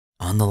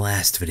on the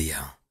last video.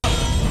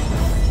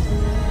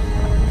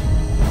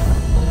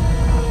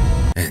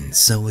 And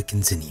so it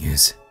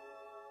continues.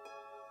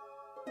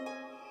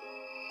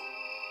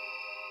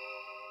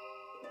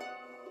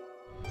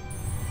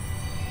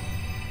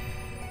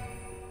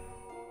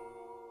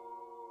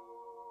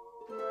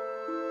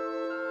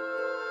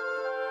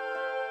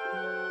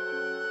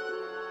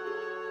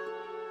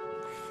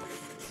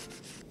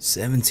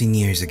 "17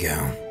 years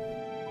ago,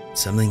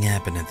 something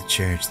happened at the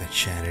church that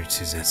shattered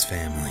Suzette's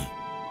family.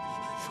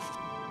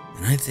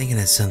 And I think it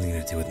has something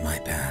to do with my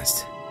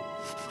past.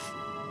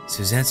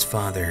 Suzette's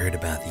father heard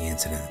about the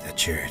incident at the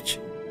church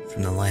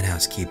from the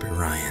lighthouse keeper,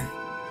 Ryan.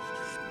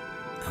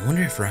 I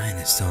wonder if Ryan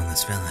is still in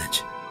this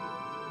village.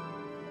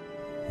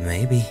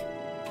 Maybe."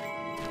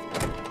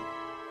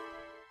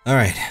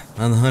 Alright,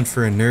 on the hunt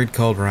for a nerd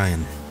called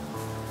Ryan.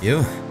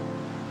 You?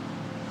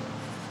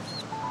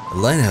 The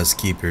lighthouse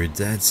keeper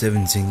died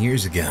 17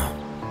 years ago.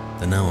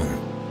 Dunno him.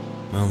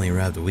 Only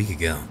arrived a week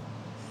ago.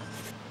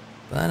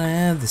 But I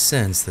have the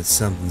sense that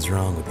something's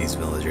wrong with these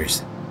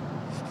villagers.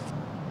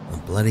 A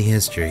bloody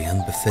history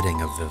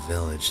unbefitting of a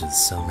village with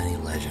so many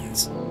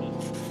legends.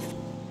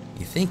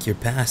 You think your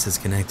past is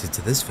connected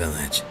to this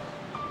village?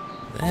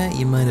 That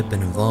you might have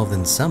been involved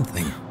in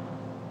something.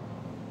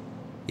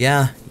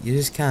 Yeah, you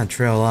just kind of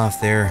trail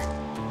off there.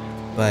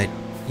 But,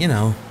 you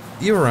know,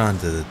 you were on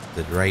to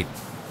the right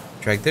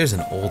track. There's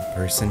an old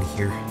person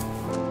here.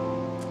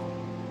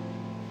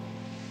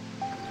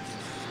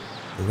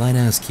 The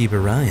lighthouse keeper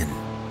Ryan.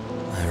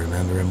 I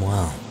remember him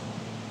well.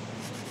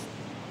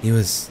 He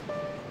was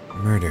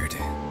murdered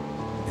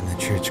in the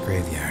church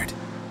graveyard.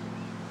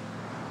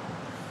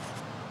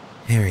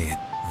 Harriet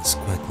was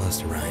quite close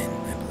to Ryan,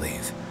 I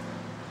believe.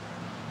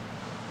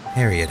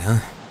 Harriet,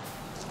 huh?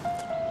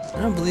 I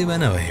don't believe I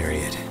know a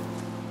Harriet.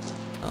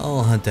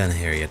 I'll hunt down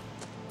Harriet.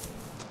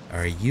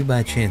 Are you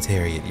by chance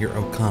Harriet? You're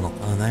O'Connell.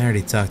 Oh, and I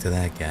already talked to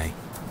that guy.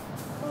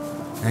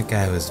 That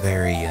guy was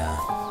very,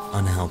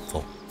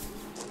 unhelpful.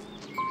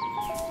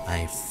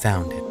 I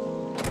found it.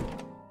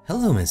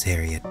 Hello, Miss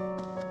Harriet.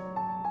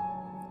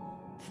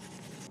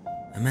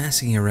 I'm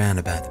asking around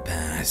about the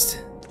past.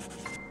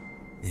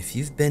 If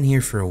you've been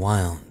here for a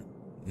while,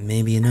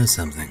 maybe you know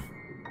something.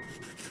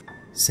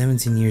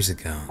 17 years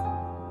ago,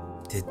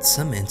 did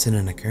some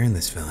incident occur in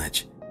this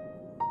village?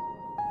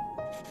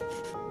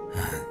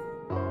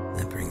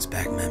 That brings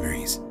back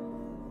memories.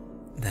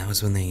 That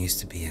was when there used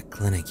to be a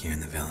clinic here in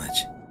the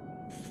village.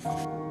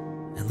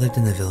 I lived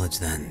in the village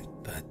then,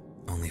 but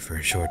only for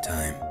a short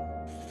time.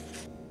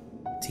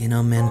 Do you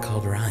know a man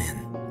called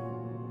Ryan?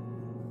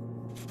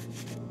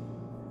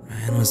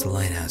 Ryan was the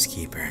lighthouse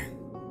keeper.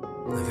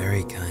 A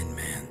very kind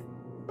man.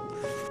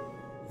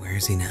 Where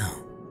is he now?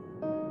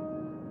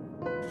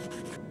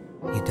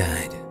 He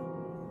died.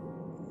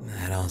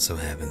 That also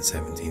happened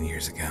 17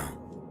 years ago.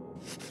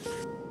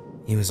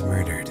 He was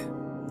murdered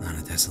on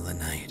a desolate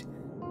night.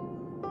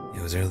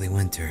 It was early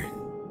winter,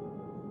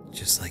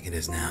 just like it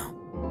is now.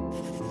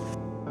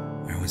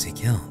 Where was he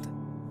killed?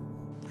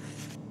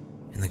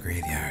 In the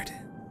graveyard.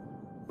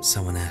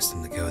 Someone asked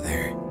him to go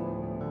there.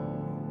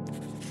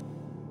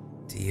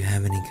 Do you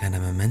have any kind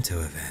of memento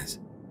of his?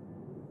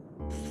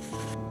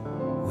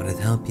 Would it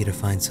help you to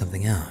find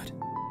something out?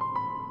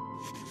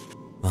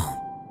 Well,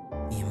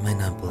 you might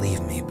not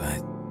believe me,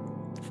 but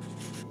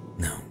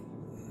no,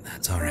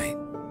 that's alright.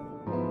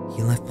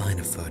 He left behind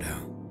a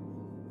photo.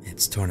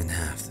 It's torn in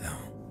half,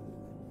 though.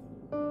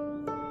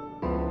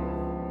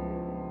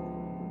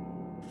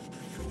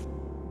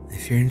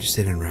 If you're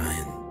interested in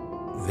Ryan,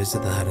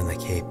 visit the hut on the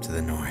cape to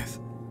the north.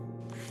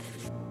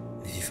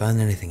 If you find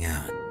anything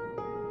out,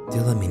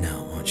 do let me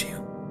know, won't you?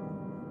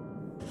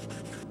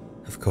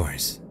 Of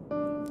course.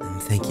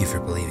 And thank you for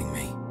believing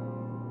me.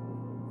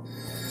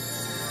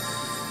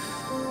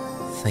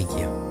 Thank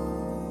you.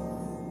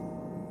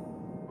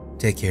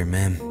 Take care,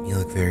 ma'am. You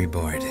look very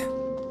bored.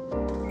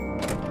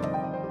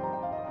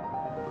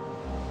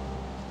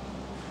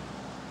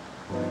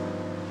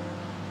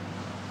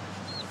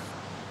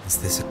 Is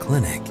this a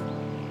clinic?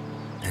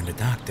 And a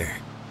doctor?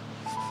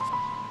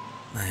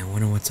 I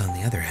wonder what's on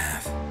the other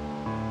half.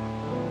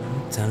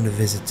 Time to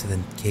visit to the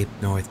Cape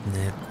North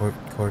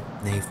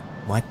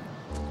what?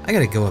 I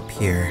gotta go up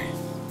here.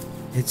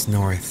 It's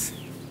north.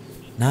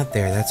 Not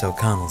there, that's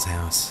O'Connell's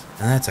house.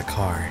 And that's a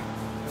car.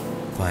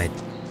 But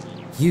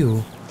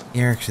you're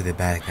actually the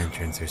back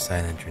entrance or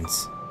side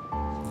entrance.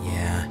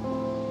 Yeah.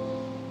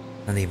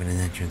 Not even an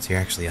entrance, you're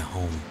actually a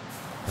home.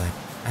 But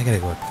I gotta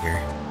go up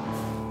here.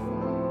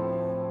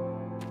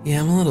 Yeah,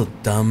 I'm a little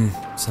dumb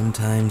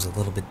sometimes, a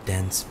little bit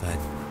dense, but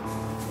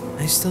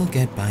I still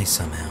get by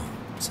somehow.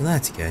 So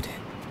that's good.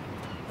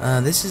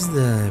 This is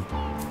the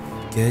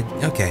good.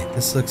 Okay,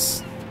 this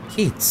looks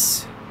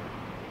Keats.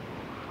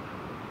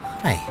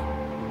 Hi.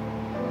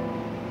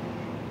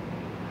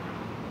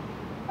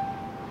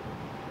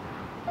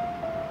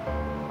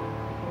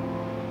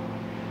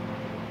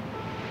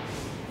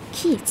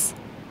 Keats,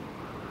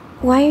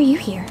 why are you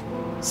here?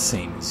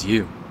 Same as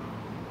you.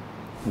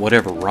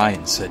 Whatever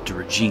Ryan said to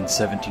Regine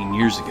 17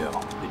 years ago,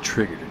 it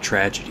triggered a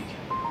tragedy.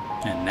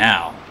 And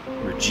now,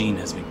 Regine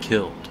has been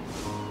killed.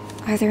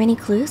 Are there any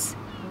clues?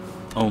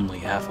 Only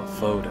half a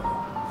photo.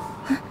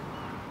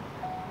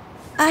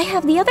 I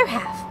have the other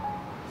half.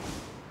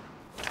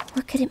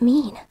 What could it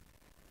mean?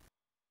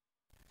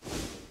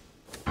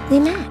 They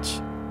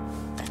match.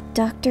 A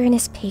doctor and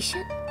his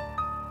patient?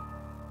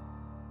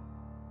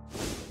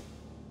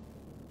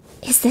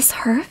 Is this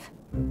Herv?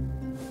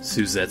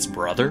 Suzette's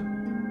brother?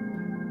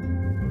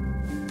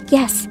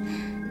 Yes.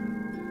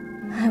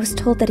 I was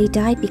told that he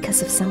died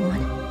because of someone.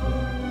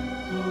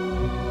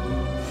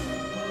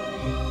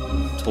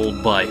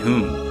 Told by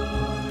whom?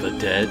 The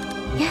dead?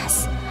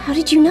 Yes. How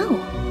did you know?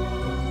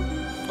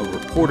 A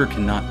reporter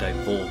cannot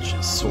divulge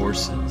his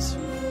sources.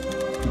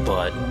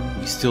 But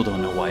we still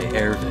don't know why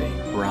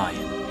Hervé,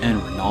 Ryan, and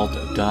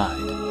Ronaldo died.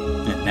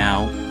 And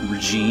now,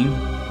 Regine?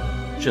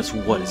 Just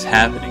what is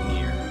happening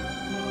here?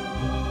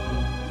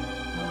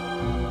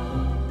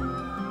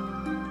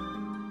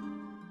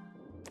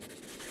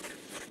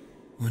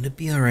 Would it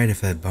be alright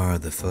if I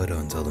borrowed the photo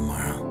until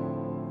tomorrow?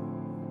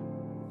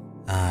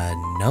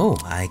 No,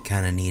 I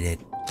kinda need it.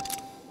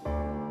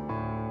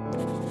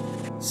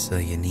 So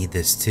you need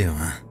this too,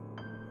 huh?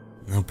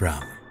 No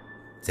problem.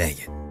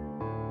 Take it.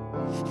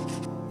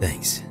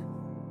 Thanks.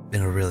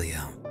 It'll really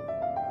help.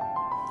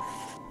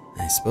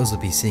 I suppose we'll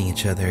be seeing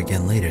each other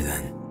again later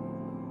then.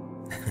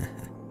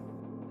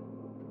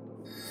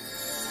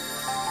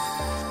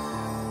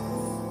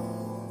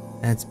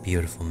 That's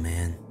beautiful,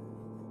 man.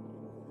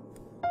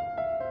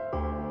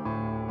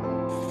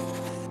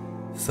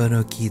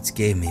 Photo Keats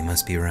gave me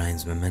must be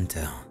Ryan's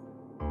memento.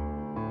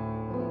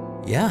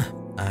 Yeah,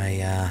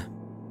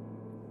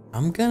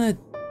 I'm gonna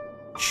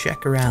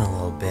check around a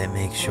little bit,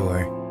 make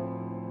sure.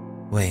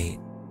 Wait,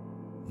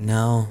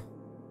 no.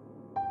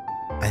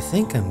 I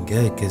think I'm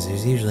good, because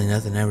there's usually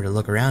nothing ever to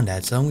look around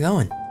at, so I'm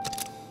going.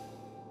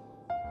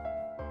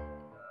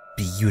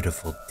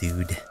 Beautiful,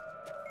 dude.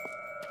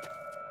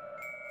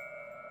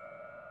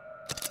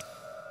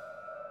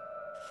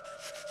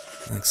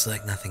 Looks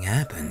like nothing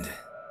happened.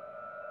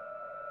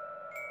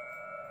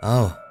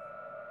 Oh.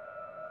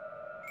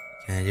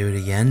 Can I do it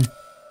again?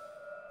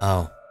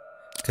 Oh.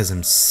 Because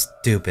I'm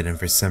stupid and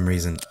for some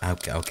reason...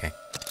 Okay.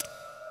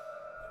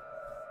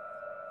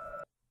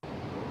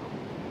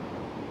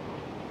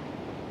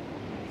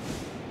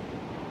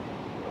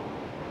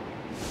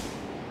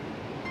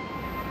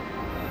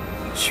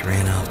 She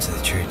ran off to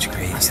the church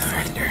graveyard. Must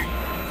find her.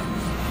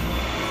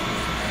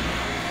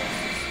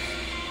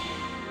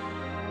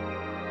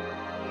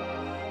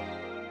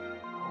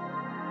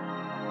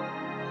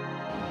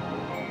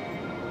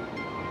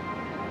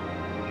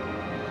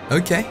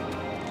 Okay,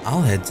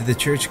 I'll head to the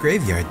church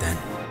graveyard then.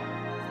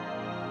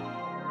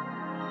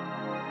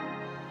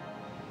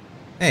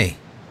 Hey,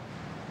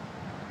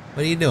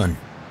 what are you doing?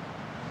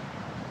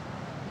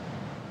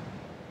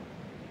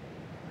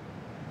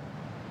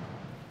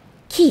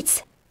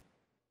 Keats,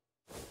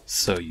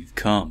 So you've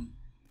come.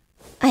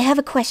 I have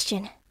a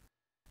question.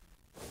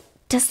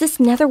 Does this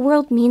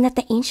netherworld mean that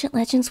the ancient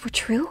legends were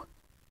true?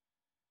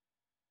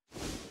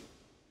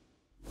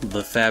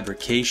 The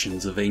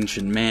fabrications of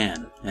ancient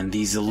man and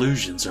these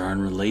illusions are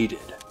unrelated.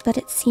 But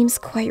it seems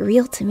quite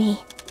real to me.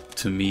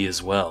 To me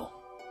as well.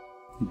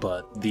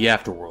 But the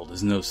afterworld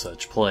is no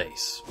such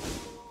place.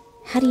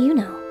 How do you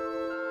know?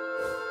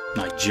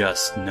 I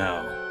just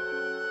know.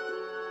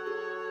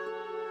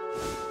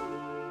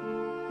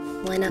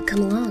 Why not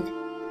come along?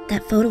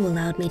 That photo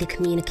allowed me to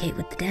communicate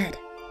with the dead.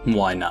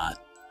 Why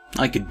not?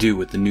 I could do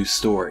with the new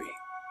story.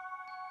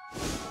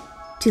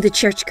 To the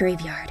church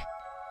graveyard.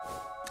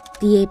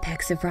 The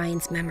apex of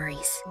Ryan's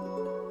memories.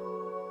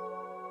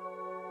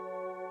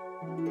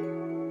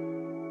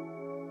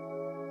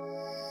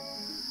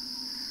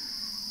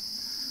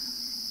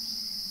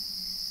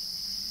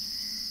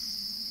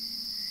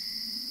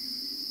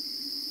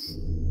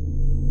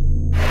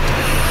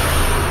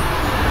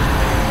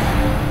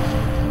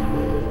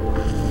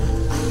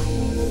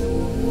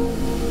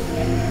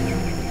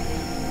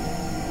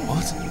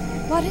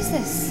 What is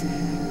this?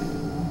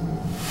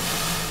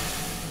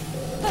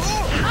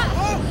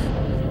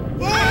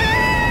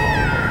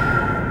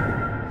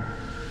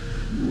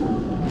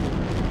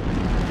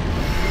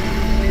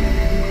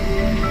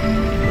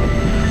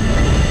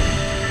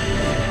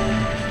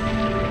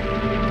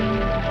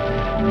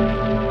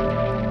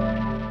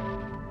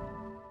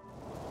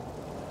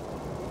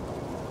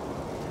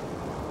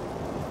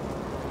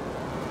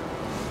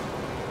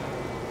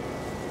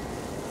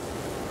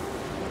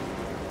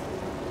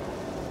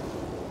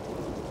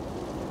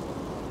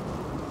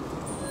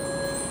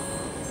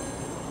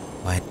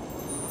 What?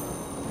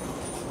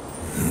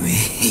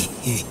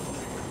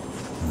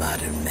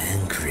 Modern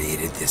man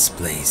created this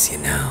place, you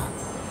know.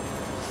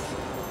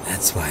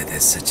 That's why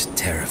there's such a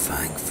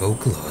terrifying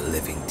folklore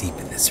living deep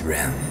in this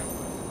realm.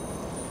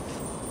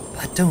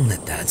 But don't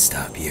let that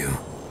stop you.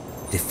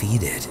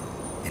 Defeat it,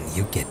 and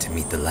you get to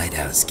meet the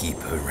lighthouse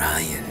keeper,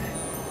 Ryan.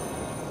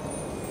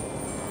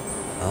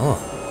 Oh.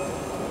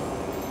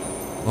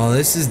 Well,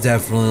 this is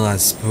definitely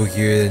less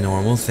spookier than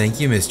normal.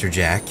 Thank you, Mr.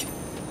 Jack.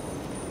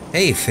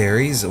 Hey,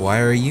 fairies, why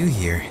are you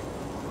here?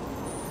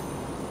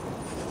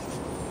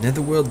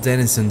 Netherworld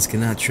denizens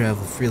cannot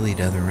travel freely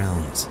to other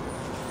realms.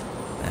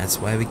 That's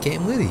why we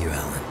came with you,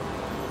 Alan.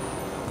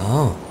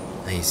 Oh,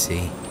 I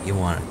see. You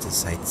wanted to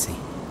sightsee.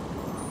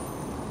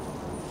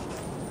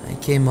 I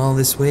came all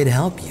this way to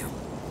help you.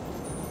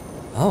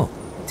 Oh,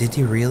 did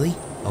you really?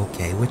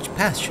 Okay, which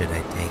path should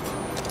I take?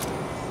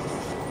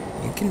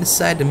 You can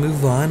decide to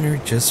move on or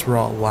just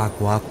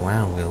walk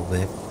around a little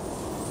bit.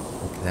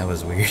 Okay, that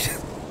was weird.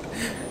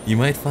 You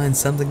might find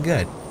something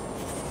good.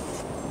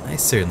 I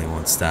certainly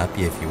won't stop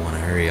you if you want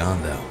to hurry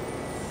on, though.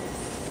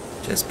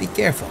 Just be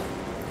careful.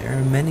 There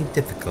are many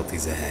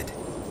difficulties ahead.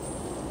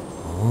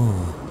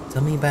 Oh,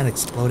 tell me about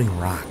exploding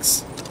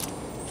rocks.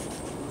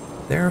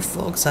 There are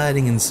folks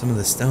hiding in some of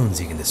the stones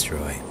you can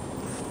destroy.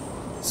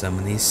 Some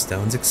of these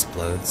stones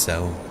explode,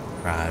 so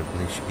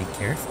probably should be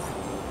careful.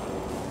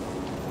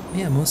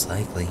 Yeah, most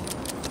likely.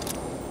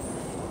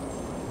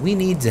 We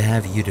need to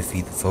have you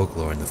defeat the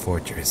Folklore in the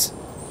fortress.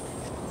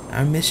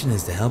 Our mission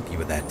is to help you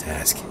with that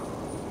task.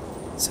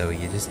 So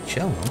you just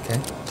chill, okay?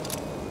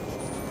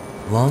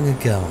 Long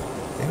ago,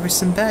 there were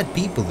some bad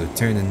people who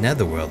turned the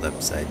Netherworld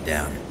upside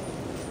down.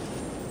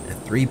 A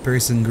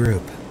 3-person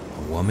group,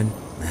 a woman,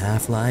 a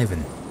half-live,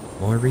 and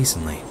more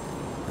recently,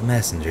 a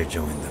messenger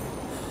joined them.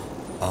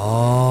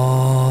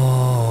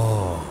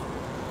 Oh,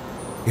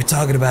 you're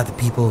talking about the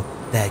people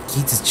that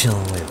Keats is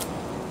chilling with.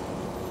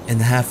 And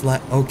the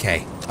half-life,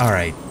 okay,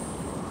 alright.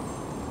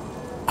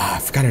 I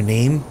forgot her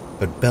name,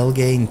 but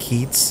Belgay and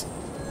Keats.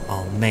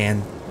 Oh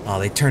man, oh,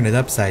 they turned it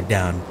upside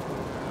down.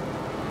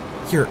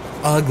 You're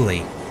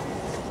ugly.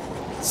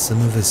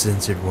 Some of us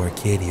entered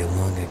Warcadia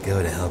long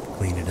ago to help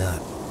clean it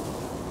up.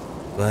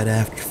 But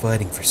after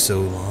fighting for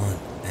so long,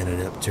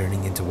 ended up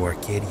turning into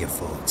Warcadia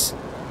folks.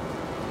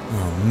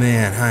 Oh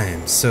man, I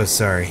am so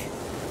sorry.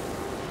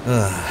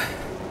 Ugh.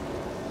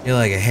 You're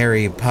like a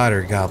Harry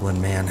Potter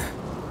goblin, man.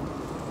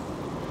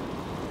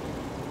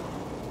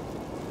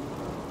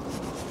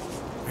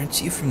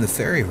 Aren't you from the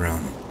fairy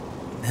realm?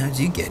 How'd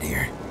you get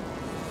here?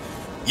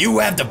 You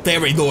have the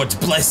Fairy Lord's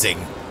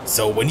blessing,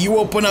 so when you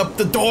open up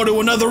the door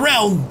to another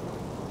realm,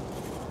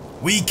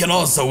 we can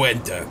also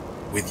enter,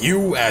 with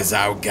you as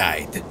our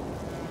guide.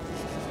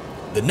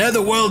 The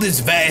Netherworld is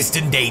vast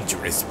and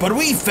dangerous, but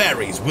we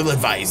fairies will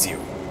advise you.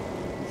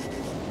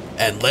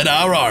 And let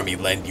our army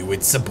lend you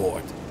its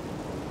support.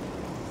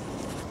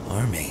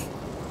 Army?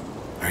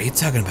 Are you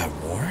talking about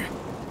war?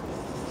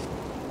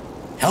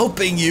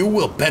 Helping you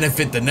will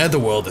benefit the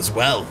Netherworld as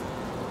well.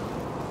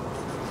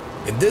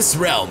 In this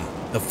realm,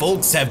 the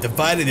folks have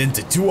divided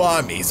into 2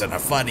 armies and are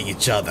fighting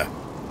each other.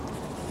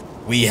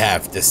 We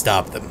have to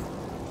stop them.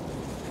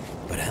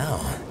 But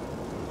how?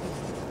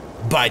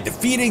 By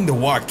defeating the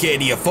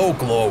Warcadia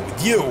Folklore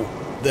with you,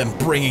 then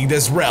bringing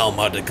this realm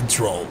under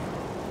control.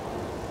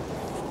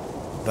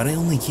 But I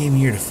only came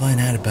here to find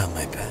out about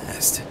my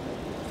past.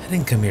 I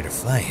didn't come here to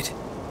fight.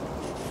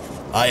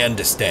 I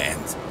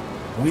understand.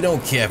 We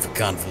don't care for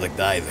conflict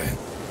either.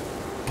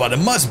 But it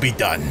must be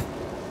done.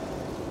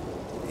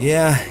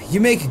 Yeah,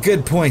 you make a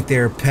good point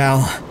there,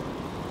 pal.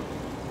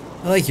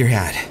 I like your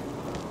hat.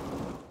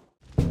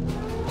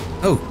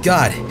 Oh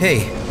god,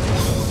 hey.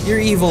 You're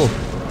evil.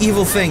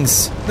 Evil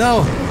things.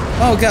 No!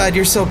 Oh god,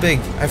 you're so big.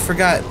 I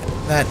forgot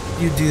that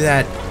you do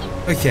that.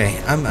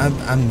 Okay,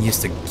 I'm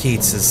used to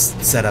Keats'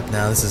 setup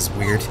now. This is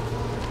weird.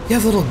 You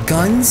have little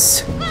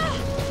guns?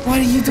 What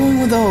are you doing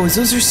with those?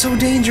 Those are so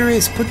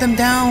dangerous. Put them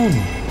down.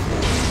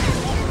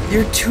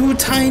 You're too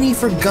tiny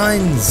for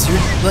guns. You're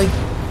like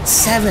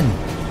 7.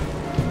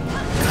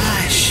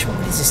 Gosh,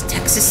 what is this,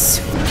 Texas?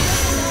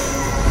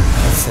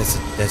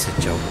 That's a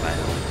joke, by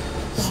the way.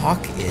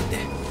 Hawkid.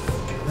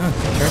 Oh,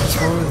 charges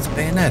forward with his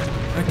bayonet.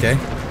 Okay.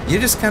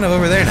 You're just kind of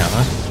over there now,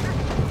 huh?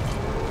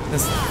 I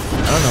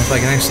don't know if I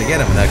can actually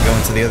get him without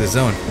going to the other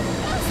zone.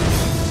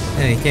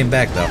 And he came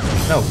back, though.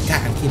 No,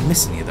 God, I keep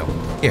missing you, though.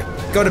 Here,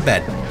 go to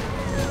bed.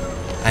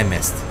 I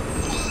missed.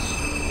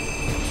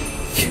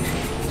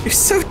 You're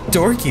so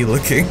dorky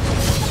looking.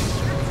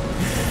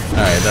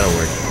 Alright, that'll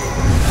work.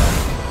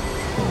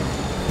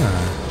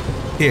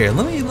 Here,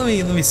 let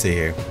me see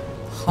here.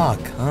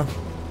 Hawk, huh?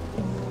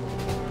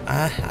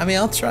 I mean,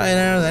 I'll try it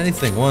out of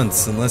anything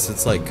once, unless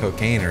it's like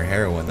cocaine or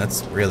heroin.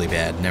 That's really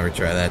bad. Never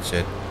try that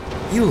shit.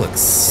 You look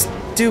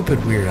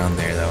stupid weird on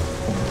there, though.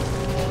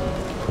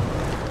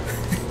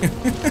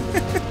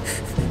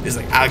 He's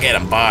like, I'll get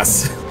him,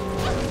 boss.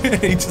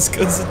 He just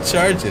goes to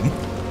charging.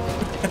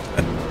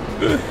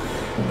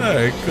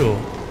 Alright, cool.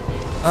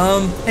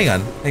 Hang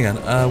on.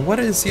 What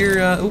is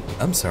your, oh,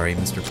 I'm sorry,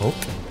 Mr. Polk.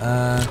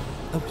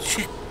 Oh,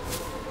 shit.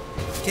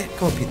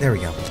 Go up here, there we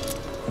go.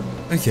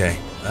 Okay,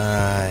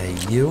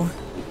 you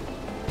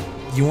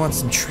want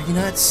some tree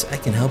nuts? I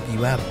can help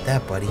you out with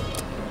that, buddy.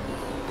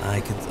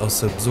 I could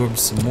also absorb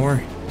some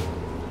more.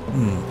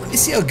 Let me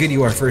see how good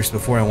you are first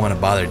before I want to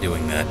bother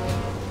doing that.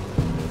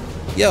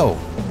 Yo,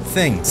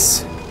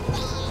 things.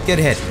 Get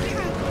hit.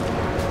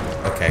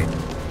 Okay.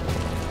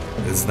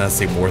 This does not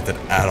seem worth it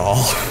at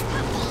all.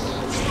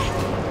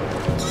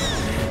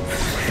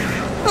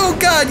 Oh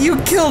god, you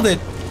killed it!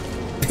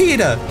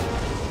 PETA!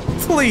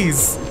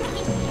 Please!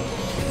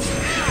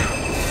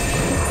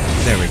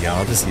 There we go,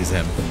 I'll just use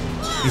him.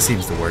 He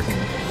seems to work.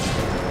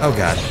 Oh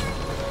god.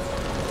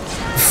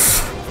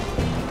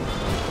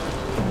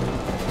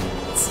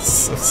 This is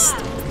so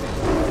stupid.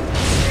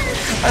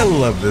 I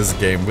love this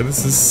game, but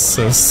this is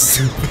so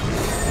stupid.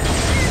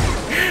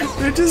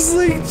 They're just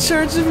like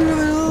charging me with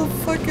their little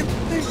fucking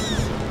thing.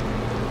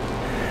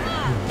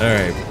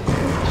 Alright.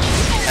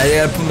 I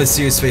gotta put my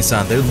serious face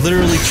on. They're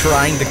literally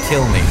trying to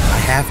kill me. I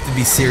have to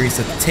be serious.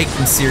 I have to take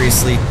them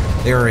seriously.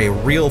 They are a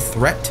real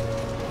threat.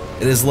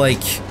 It is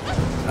like,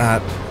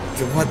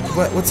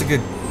 what's a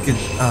good,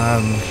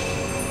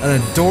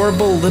 an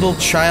adorable little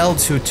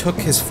child who took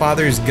his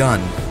father's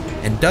gun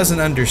and doesn't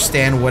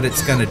understand what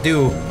it's gonna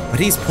do, but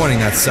he's pointing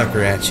that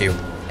sucker at you.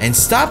 And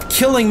stop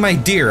killing my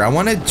deer. I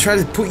want to try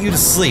to put you to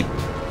sleep.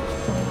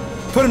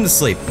 Put him to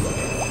sleep.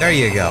 There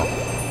you go.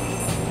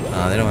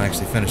 They don't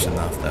actually finish him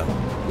off, though.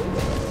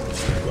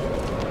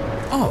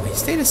 Oh, he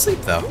stayed asleep,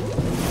 though.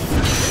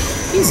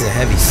 He's a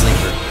heavy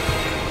sleeper.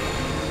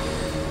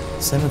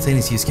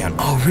 Simultaneous use count.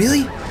 Oh,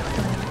 really?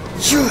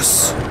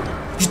 Yes!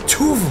 You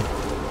two of them!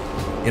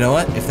 You know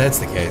what? If that's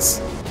the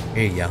case,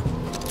 here you go.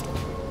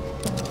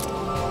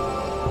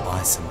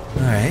 Awesome.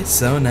 Alright,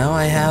 so now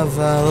I have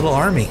a little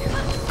army.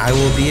 I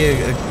will be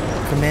a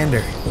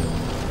commander.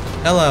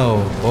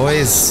 Hello,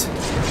 boys.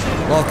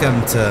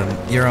 Welcome to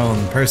your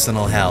own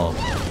personal hell.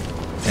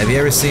 Have you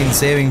ever seen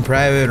Saving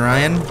Private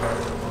Ryan?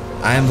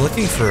 I'm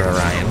looking for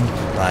Orion,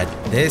 but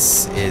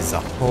this is a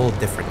whole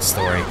different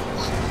story.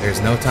 There's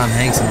no Tom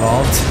Hanks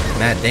involved,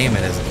 Matt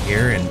Damon isn't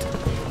here, and,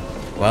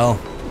 well,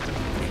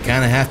 you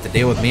kinda have to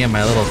deal with me and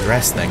my little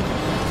dress thing.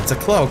 It's a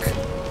cloak.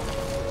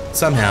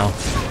 Somehow,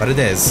 but it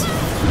is.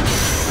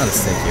 I'll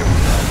just take you.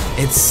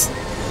 It's...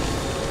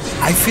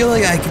 I feel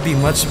like I could be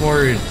much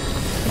more,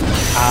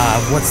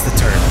 what's the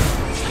term?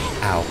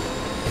 Ow.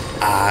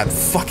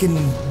 Fucking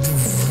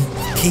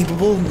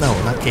capable? No,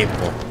 not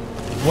capable.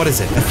 What is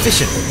it?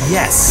 Efficient.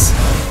 Yes.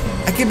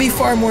 I could be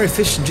far more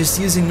efficient just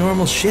using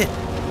normal shit.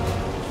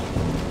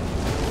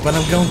 But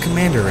I'm going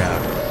commander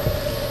route.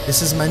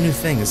 This is my new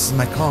thing. This is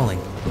my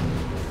calling.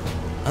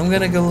 I'm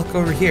gonna go look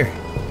over here.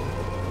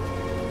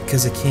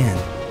 Because I can.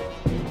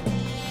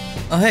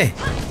 Oh, hey.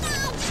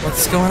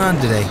 What's going on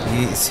today?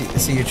 You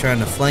see you're trying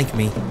to flank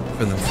me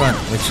from the front,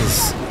 which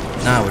is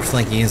not what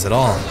flanking is at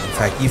all. In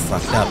fact, you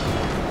fucked up.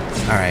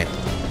 Alright.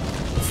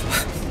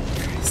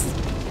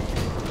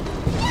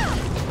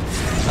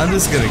 I'm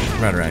just gonna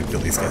run around and kill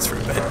these guys for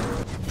a bit.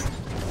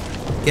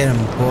 Get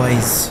him,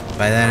 boys.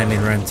 By that I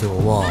mean run to a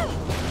wall.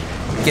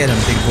 Get him,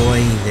 big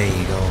boy. There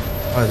you go.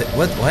 Oh,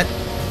 what?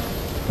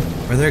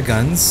 Were there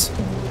guns?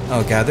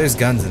 Oh god, there's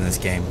guns in this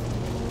game.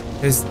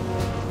 There's...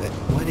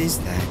 What is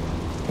that?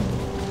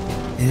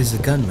 It is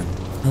a gunman.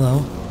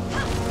 Hello?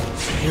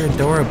 You're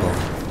adorable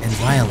and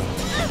violent.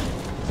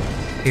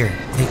 Here,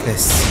 take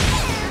this.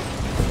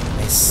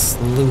 I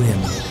slew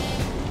him.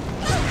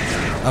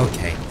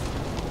 Okay.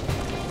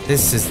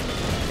 This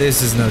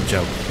is no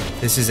joke.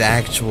 This is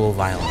actual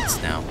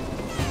violence now.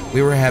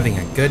 We were having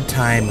a good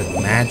time with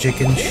magic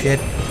and shit.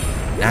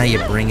 Now you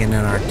bring in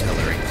an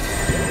artillery.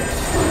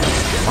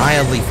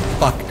 Mildly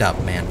fucked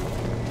up, man.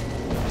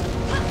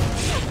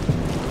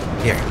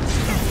 Here,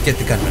 get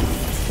the gunman.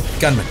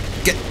 Gunman,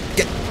 get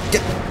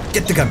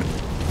the gunman.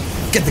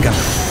 Get the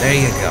gunman. There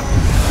you go.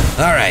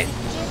 Alright.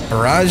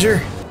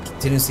 Barrager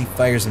continuously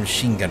fires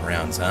machine gun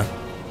rounds, huh?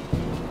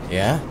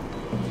 Yeah?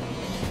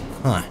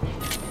 Huh.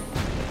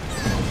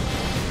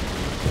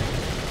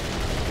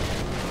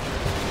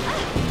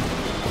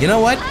 You know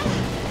what?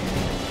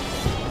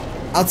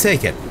 I'll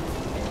take it.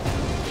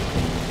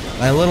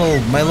 My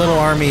little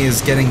army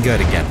is getting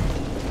good again.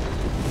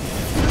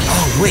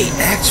 Oh wait,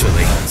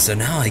 actually, so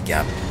now I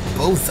got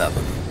both of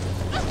them.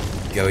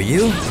 Go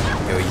you,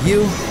 go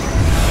you.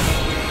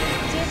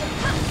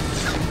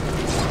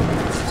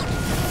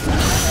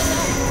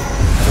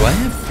 Do I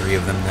have 3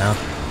 of them now?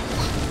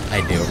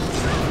 I do.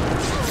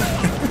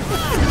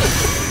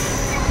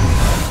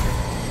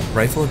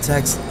 Rifle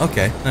attacks?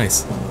 Okay,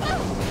 nice.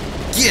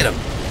 Get him!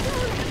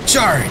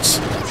 Charge!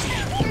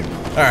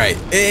 Alright,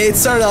 it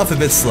started off a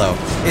bit slow.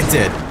 It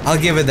did. I'll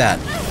give it that.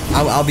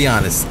 I'll be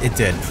honest, it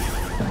did.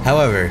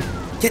 However,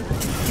 get.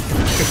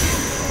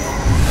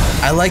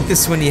 I like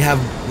this when you have,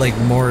 like,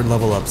 more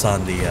level ups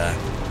on the,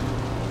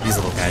 these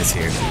little guys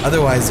here.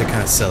 Otherwise, they're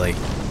kind of silly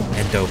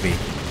and dopey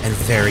and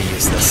very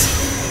useless.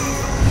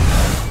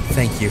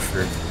 Thank you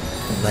for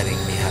letting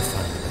me have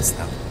fun with this,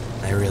 though.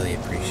 I really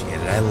appreciate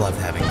it. I love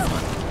having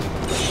fun.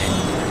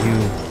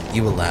 And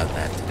you allowed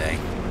that today.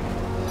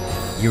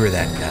 You were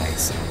that guy,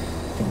 so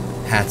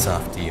hats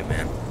off to you,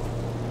 man.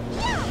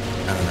 I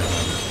don't know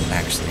who I'm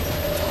actually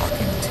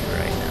talking to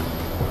right now.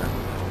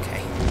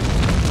 Okay.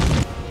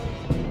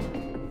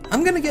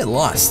 I'm gonna get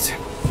lost.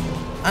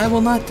 I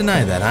will not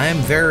deny that. I am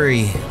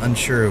very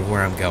unsure of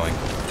where I'm going.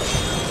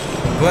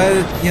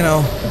 But, you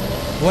know,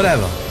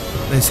 whatever.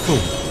 It's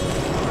cool.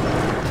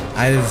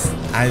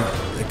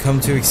 I've come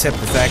to accept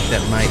the fact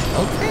that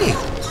okay,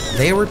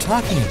 they were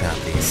talking about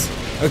these.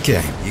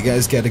 Okay, you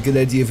guys got a good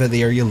idea of how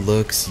the area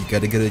looks, you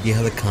got a good idea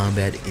how the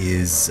combat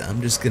is.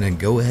 I'm just gonna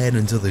go ahead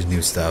until there's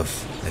new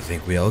stuff. I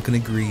think we all can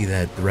agree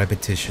that the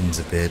repetition's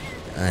a bit,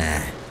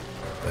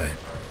 but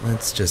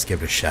let's just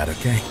give it a shot,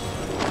 okay?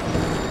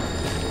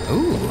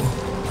 Ooh.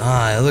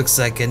 It looks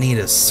like I need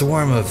a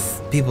swarm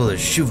of people to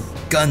shoot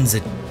guns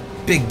at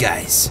big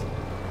guys.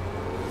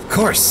 Of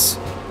course,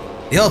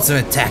 the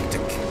ultimate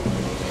tactic.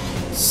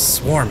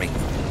 Swarming.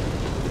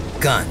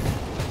 Gun.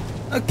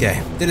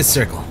 Okay, did a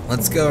circle.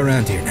 Let's go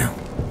around here now.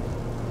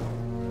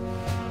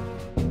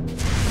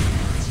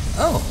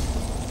 Oh,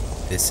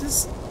 this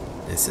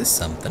is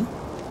something.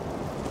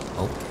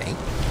 Okay.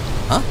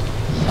 Huh?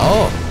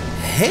 Oh,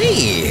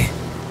 hey!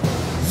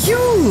 You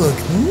look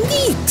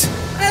neat!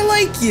 I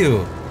like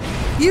you!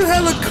 You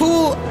have a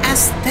cool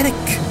aesthetic.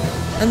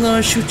 I'm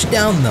gonna shoot you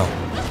down though,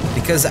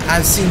 because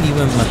I've seen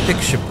you in my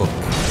picture book.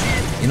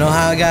 You know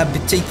how I gotta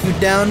take you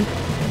down?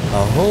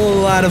 A whole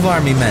lot of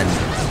army men.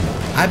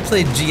 I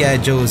played G.I.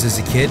 Joes as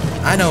a kid.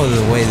 I know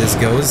the way this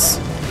goes.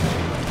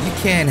 You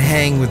can't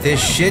hang with this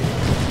shit.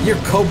 You're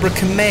Cobra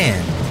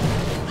Command.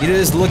 You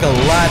just look a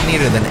lot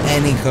neater than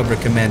any Cobra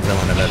Command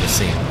villain I've ever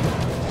seen.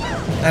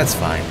 That's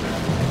fine.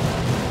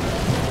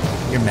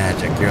 You're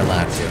magic. You're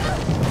allowed to.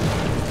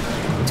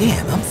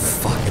 Damn, I'm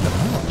fucking them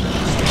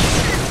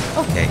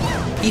up. Okay,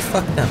 he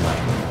fucked them up.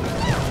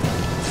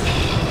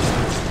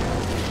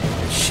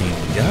 Machine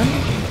gun.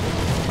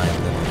 My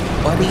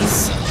little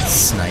buddies.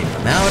 Snipe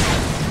them out.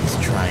 He's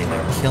trying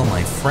to kill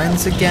my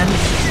friends again.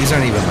 These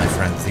aren't even my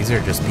friends. These are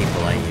just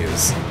people I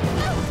use.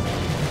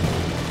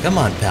 Come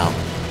on, pal.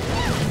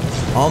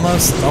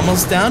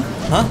 Almost down?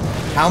 Huh?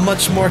 How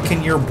much more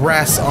can your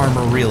brass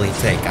armor really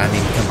take? I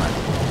mean, come on.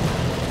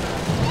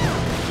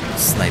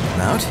 Snipe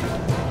him out.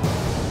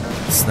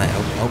 Snipe.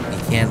 Oh,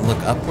 you can't look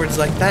upwards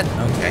like that?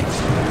 Okay.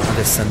 I'll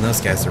just send those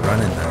guys to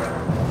run in then.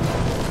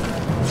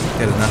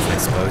 Good enough, I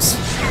suppose.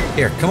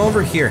 Here, come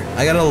over here.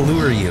 I gotta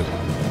lure you.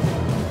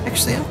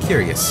 Actually, I'm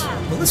curious.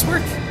 Will this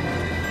work?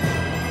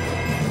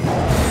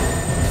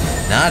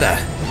 Nada.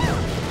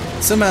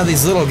 Somehow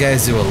these little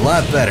guys do a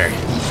lot better.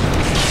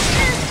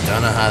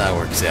 Don't know how that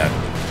works out.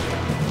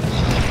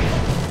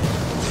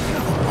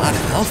 A lot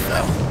of health,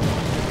 though.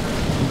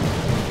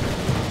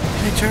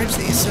 Can I charge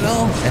these at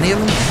all? Any of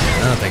them?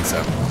 I don't think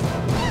so.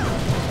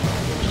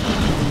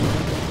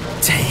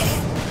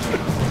 Dang.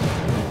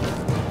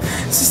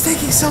 This is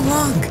taking so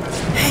long.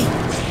 Hey,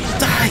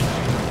 die.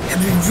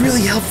 That'd be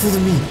really helpful to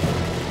me.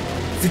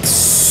 It's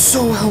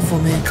so helpful,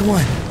 man. Come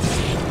on.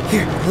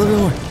 Here, a little bit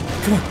more.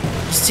 Come on.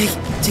 Just take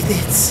the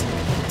hits.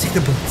 Take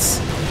the bullets.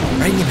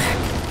 Right in your back.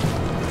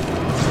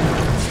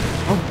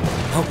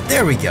 Oh,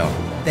 there we go.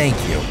 Thank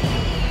you.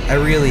 I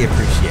really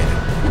appreciate it.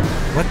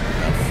 What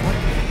the fuck?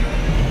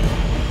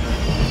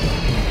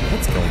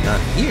 What's going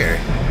on here?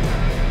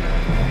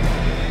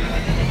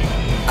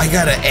 I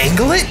gotta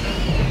angle it?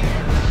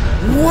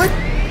 What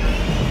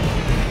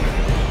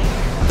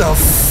the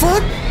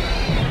fuck?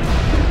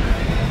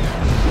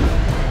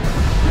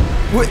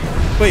 Wait.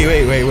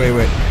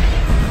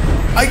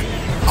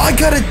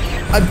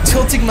 I'm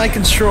tilting my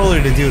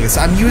controller to do this.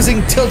 I'm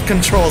using tilt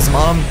controls,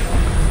 Mom.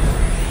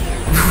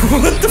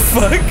 What the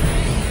fuck?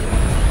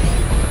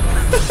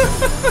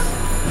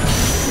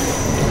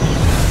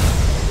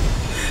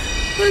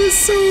 That is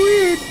so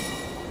weird.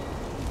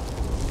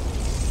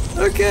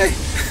 Okay.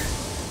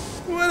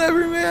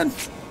 Whatever, man.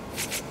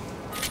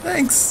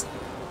 Thanks.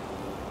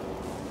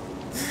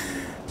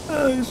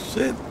 Oh,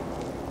 shit.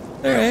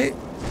 Alright.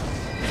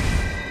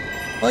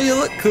 Well, you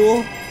look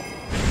cool.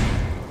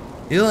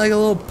 You like a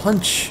little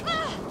punch.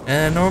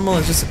 And normal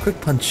is just a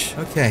quick punch.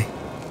 Okay.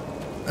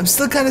 I'm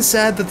still kind of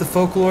sad that the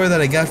folklore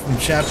that I got from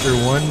chapter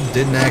 1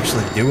 didn't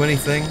actually do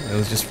anything. It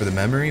was just for the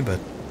memory, but...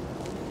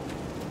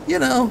 You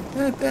know,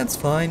 that's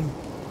fine.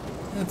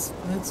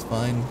 That's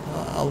fine.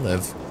 I'll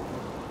live.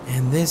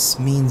 And this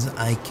means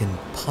I can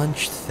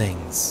punch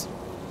things.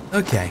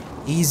 Okay,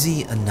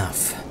 easy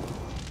enough.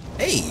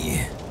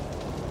 Hey!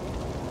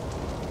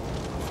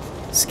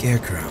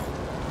 Scarecrow.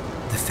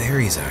 The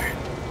fairies are...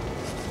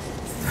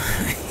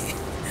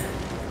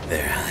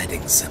 They're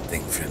hiding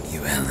something from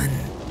you, Ellen.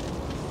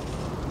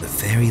 The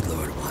Fairy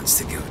Lord wants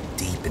to go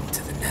deep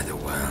into the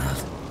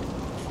Netherworld.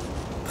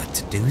 But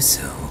to do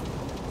so,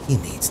 he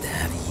needs to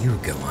have you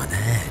go on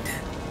ahead.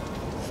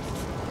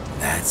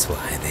 That's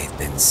why they've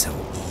been so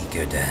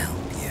eager to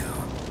help you.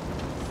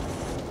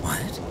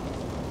 What?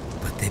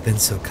 But they've been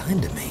so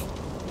kind to me.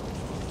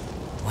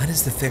 Why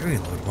does the Fairy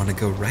Lord want to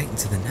go right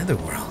into the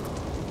Netherworld?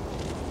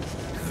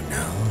 Who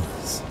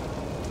knows?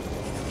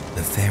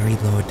 The Fairy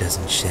Lord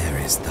doesn't share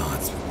his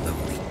thoughts with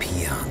lowly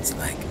peons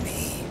like me.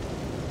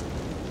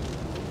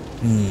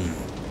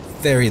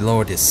 Fairy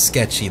Lord is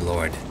sketchy,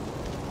 Lord.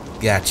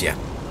 Gotcha.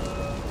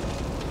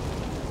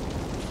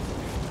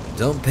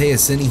 Don't pay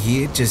us any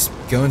heed, just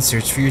go and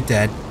search for your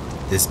dad.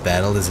 This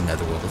battle is a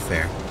Netherworld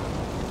affair.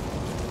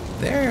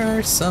 There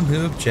are some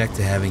who object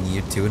to having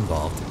you two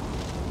involved.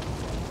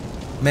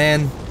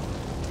 Man,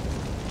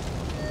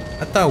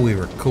 I thought we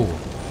were cool.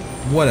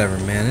 Whatever,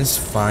 man, it's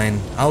fine.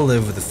 I'll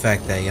live with the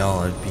fact that y'all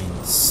are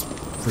being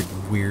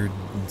freaking weird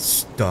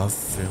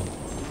stuff and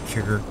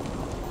sugar.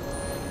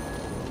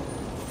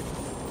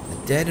 The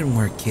dead in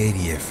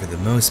Arcadia, for the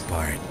most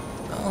part,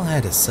 all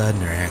had a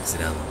sudden or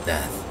accidental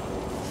death.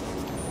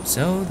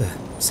 So the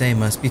same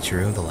must be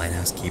true of the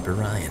lighthouse keeper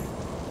Ryan.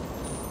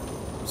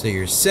 So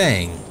you're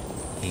saying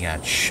he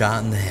got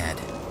shot in the head?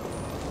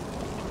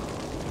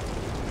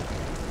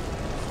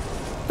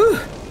 Whew.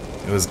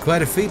 It was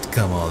quite a feat to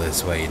come all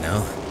this way, you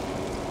know.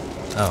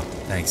 Oh,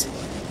 thanks.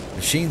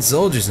 Machine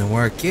soldiers in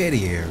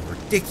Arcadia are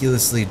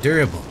ridiculously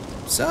durable,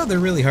 so they're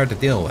really hard to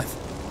deal with.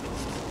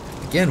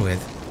 To begin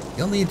with,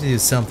 you'll need to do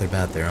something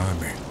about their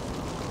armor.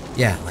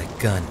 Yeah, like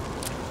gun.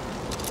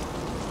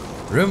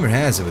 Rumor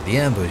has it with the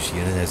ambush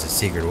unit there's a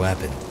secret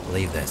weapon.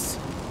 Believe this.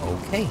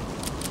 Okay.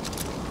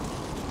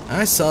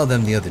 I saw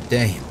them the other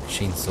day,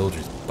 machine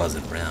soldiers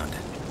buzzing around.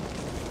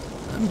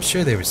 I'm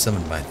sure they were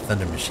summoned by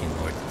Thunder Machine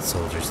Lord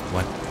soldiers.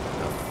 What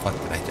the fuck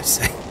did I just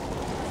say?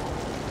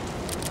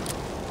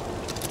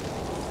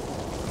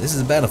 This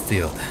is a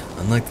battlefield.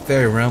 Unlike the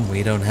fairy realm,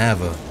 we don't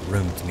have a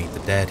room to meet the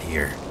dead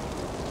here.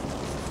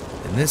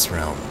 In this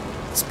realm,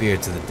 the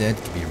spirits of the dead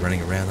can be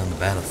running around on the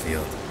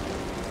battlefield.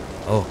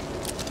 Oh.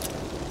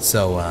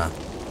 So,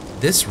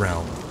 this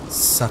realm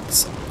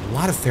sucks a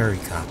lot of fairy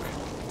copper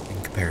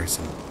in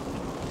comparison.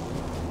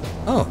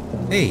 Oh,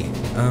 hey,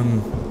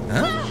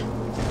 huh?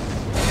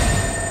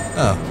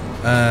 Oh,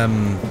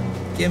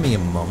 give me a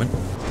moment.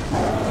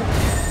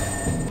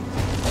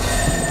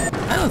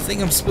 I don't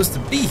think I'm supposed to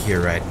be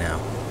here right now.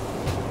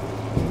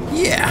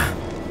 Yeah.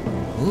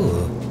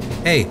 Ooh.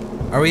 Hey,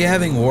 are we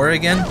having war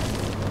again?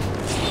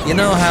 You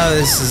know how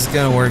this is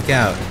gonna work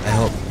out, I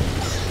hope.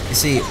 You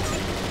see,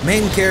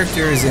 main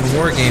characters in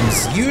war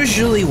games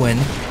usually win,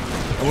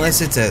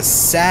 unless it's a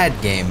sad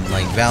game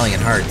like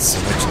Valiant Hearts,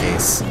 in which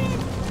case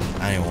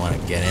I didn't want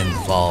to get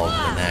involved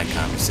in that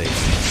conversation.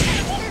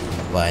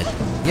 But,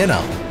 you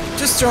know,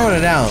 just throwing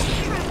it out,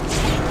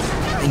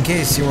 in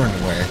case you weren't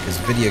aware, because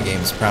video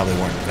games probably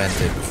weren't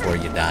invented before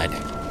you died.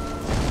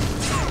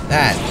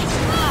 That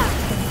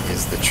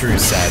is the true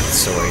sad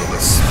story of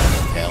this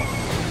tale.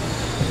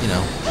 You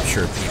know, I'm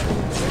sure people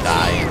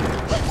die and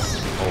a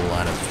whole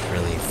lot of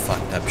really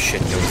fucked up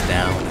shit goes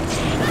down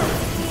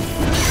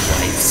and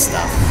life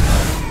stuff.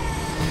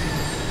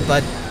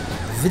 But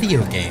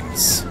video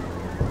games,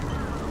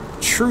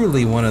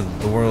 truly one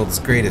of the world's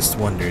greatest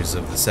wonders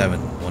of the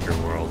 7 Wonder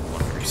World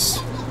wonders.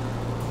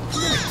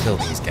 I'm gonna kill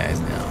these guys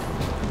now.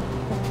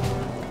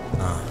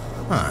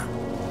 Huh.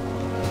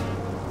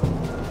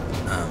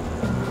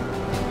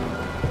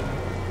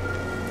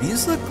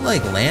 These look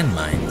like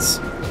landmines.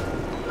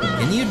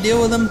 Can you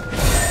deal with them?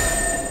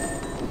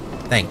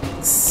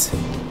 Thanks.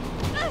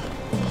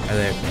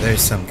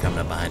 There's some coming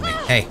up behind me.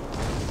 Hey.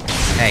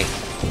 Hey.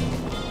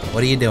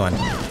 What are you doing?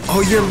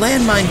 Oh, you're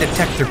landmine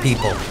detector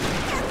people.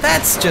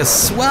 That's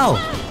just swell.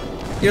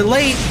 You're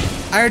late.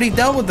 I already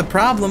dealt with the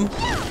problem.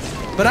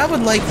 But I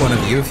would like one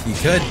of you if you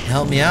could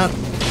help me out.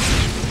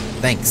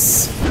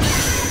 Thanks.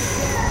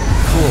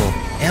 Cool.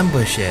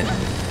 Ambush it.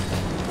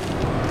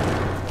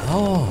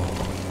 Oh.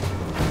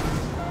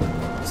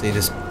 So you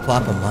just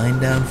plop a mine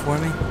down for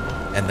me?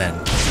 And then...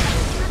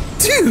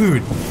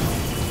 Dude!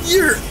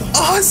 You're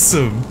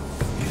awesome!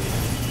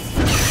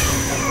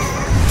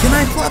 Can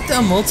I plop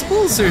down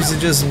multiples, or is it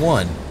just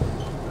one?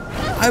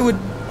 I would...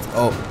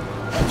 Oh.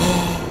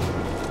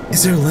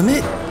 Is there a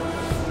limit?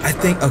 I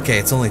think... Okay,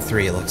 it's only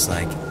 3, it looks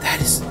like.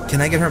 That is...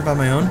 Can I get hurt by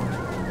my own?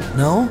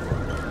 No?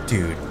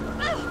 Dude.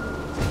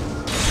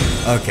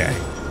 Okay.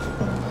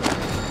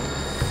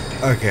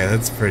 Okay,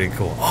 that's pretty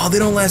cool. Oh, they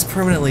don't last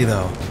permanently,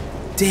 though.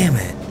 Damn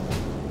it.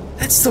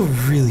 That's still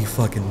really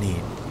fucking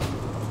neat.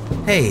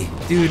 Hey,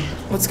 dude,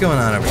 what's going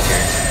on over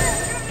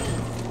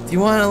here? Do you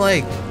want to,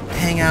 like,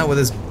 hang out with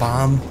this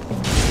bomb?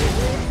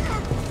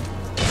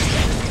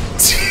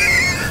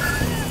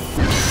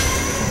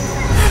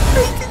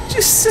 I can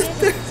just sit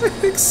there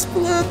and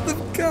explode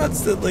them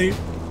constantly.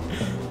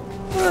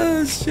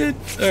 Oh, shit.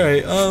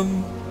 Alright,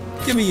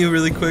 give me you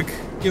really quick.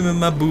 Give me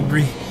my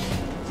boobry.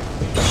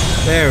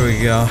 There we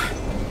go.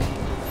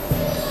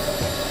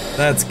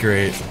 That's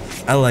great.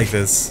 I like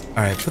this.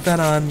 Alright, put that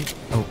on.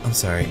 Oh, I'm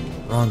sorry.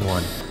 Wrong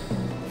one.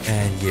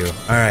 And you.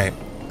 Alright.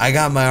 I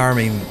got my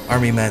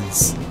army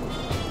men's.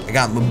 I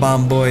got my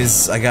bomb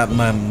boys. I got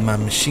my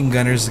machine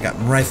gunners. I got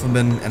my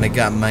riflemen. And I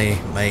got my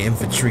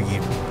infantry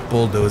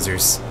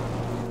bulldozers.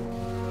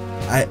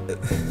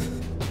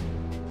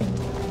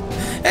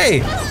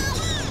 Hey!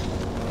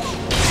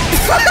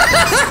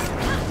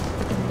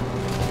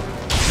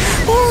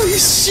 Holy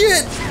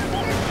shit!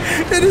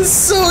 It is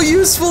so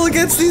useful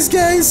against these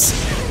guys!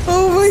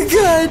 Oh my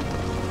god!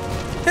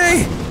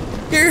 Hey!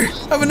 Here,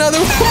 have another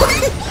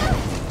one!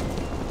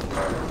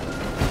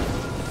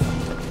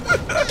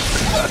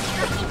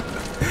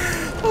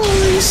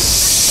 Holy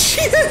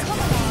shit!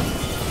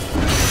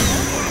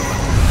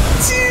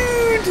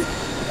 Dude!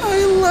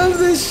 I love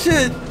this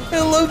shit! I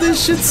love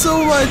this shit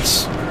so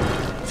much!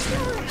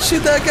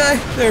 Shoot that guy!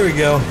 There we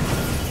go.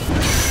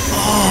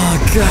 Oh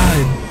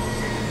god!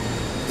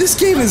 This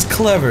game is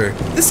clever.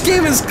 This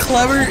game is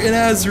clever and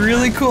has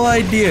really cool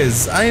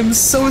ideas. I am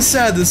so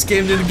sad this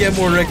game didn't get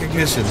more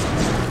recognition.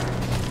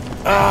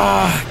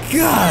 Ah,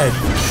 God.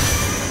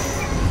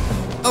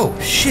 Oh,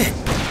 shit.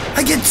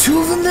 I get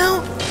 2 of them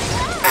now?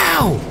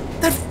 Ow!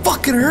 That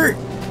fucking hurt.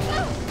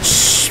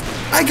 Shh!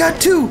 I got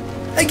 2.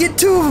 I get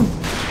 2 of them.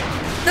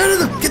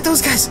 No. Get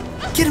those guys.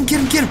 Get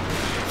him.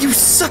 You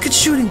suck at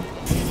shooting.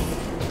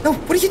 No,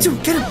 what are you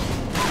doing? Get him.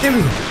 There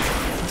we go.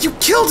 You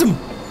killed him.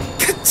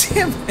 God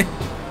damn it.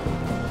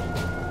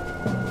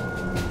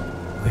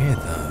 Where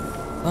the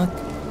fuck?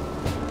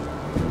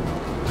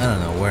 I don't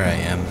know where I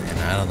am, and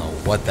I don't know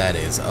what that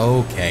is.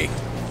 Okay.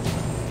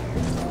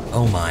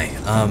 Oh my.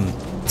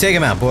 Take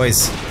him out,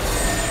 boys.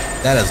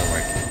 That doesn't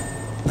work.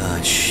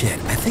 Shit.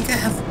 I think I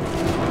have...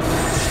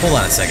 Hold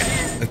on a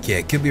second. Okay,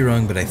 I could be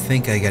wrong, but I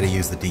think I gotta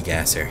use the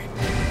degasser.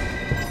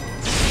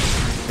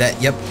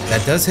 Yep,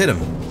 that does hit him.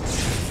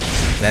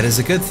 That is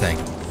a good thing.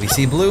 We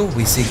see blue,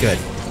 we see good.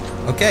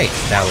 Okay,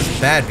 that was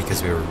bad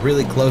because we were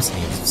really close and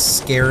he was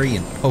scary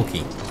and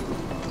pokey.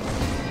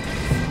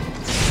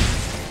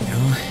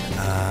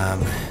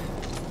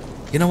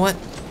 You know what?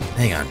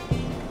 Hang on.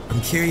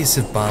 I'm curious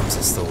if bombs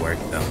will still work,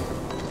 though.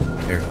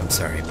 I'm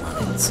sorry,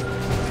 mines.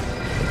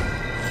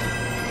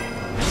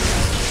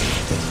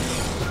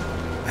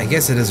 I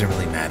guess it doesn't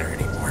really matter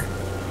anymore.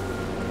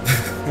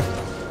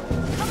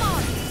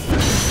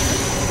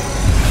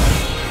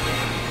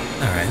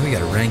 Alright, we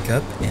gotta rank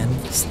up and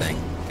this thing.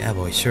 Yeah,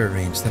 boy, short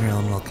range, center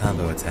elemental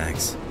combo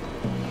attacks.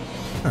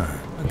 Huh,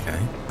 okay.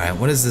 Alright,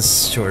 what is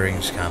this short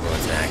range combo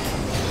attack?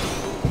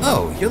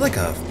 Oh, you're like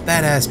a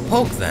badass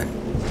poke then.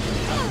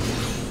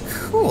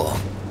 Cool.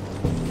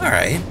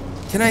 Alright.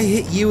 Can I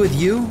hit you with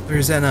you? Or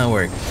does that not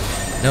work?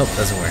 Nope,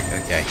 doesn't work.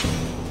 Okay.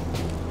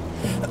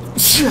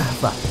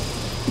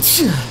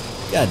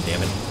 God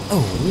damn it.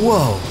 Oh,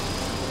 whoa.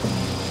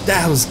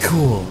 That was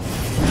cool.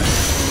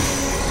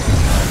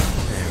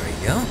 There we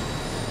go.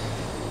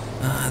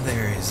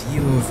 There is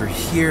you over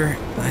here.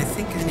 I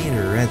think I need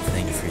a red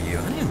thing for you.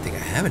 I don't even think I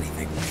have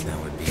anything that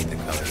would be the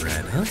color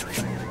red, huh?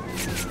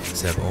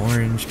 Except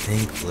orange,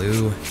 pink,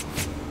 blue.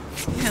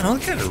 Yeah, all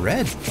kind of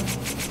red.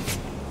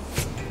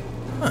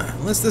 Huh,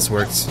 unless this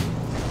works.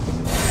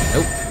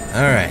 Nope.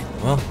 Alright,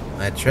 well,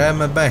 I tried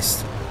my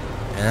best.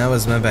 And that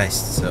was my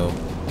best, so...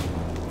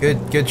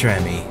 Good try,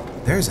 me.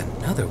 There's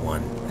another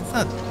one.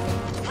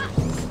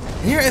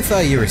 I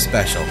thought you were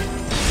special.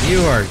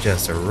 You are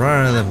just a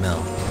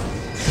run-of-the-mill.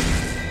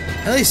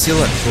 At least you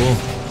look cool.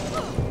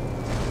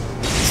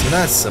 So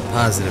that's a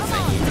positive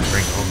thing you can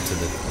bring home to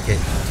the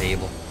kitchen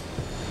table.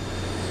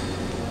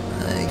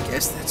 I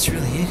guess that's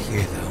really it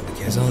here, though,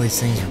 because all these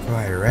things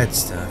require red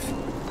stuff.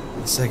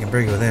 Unless I can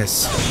break with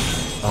this.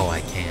 Oh, I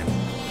can.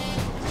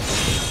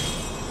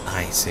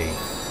 I see.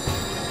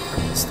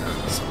 Purple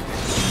stones.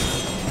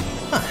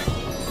 Huh.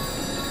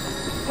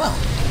 Well.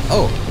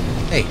 Oh.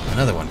 Hey,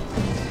 another one.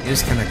 You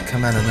just kind of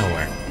come out of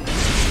nowhere.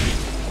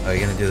 Oh,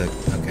 you're gonna do the...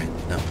 Okay,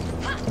 no.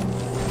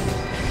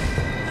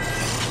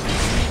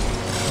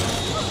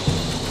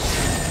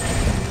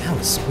 That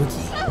was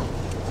spooky.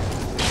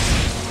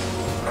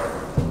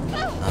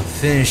 I'll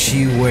finish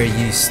you where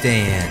you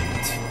stand.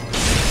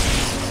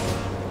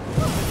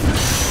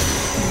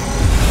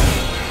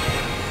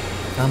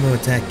 Combo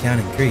attack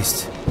count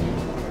increased.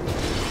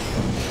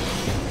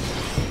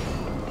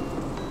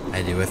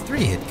 I do a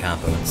 3-hit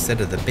combo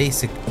instead of the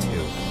basic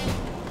 2.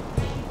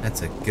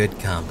 That's a good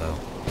combo.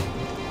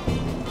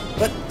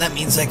 But that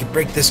means I can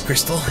break this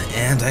crystal,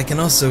 and I can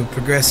also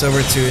progress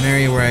over to an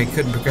area where I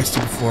couldn't progress to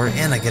before,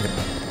 and I get a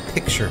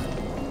picture.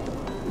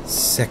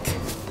 Sick.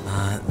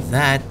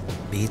 That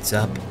beats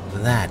up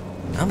that.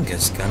 I'm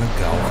just gonna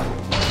go.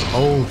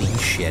 Holy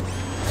shit.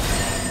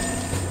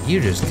 You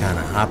just kind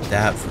of hopped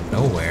out from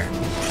nowhere.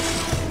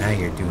 And now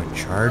you're doing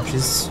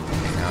charges.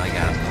 And now I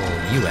gotta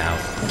pull you out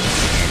and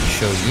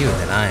show you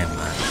that I am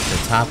the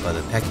top of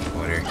the pecking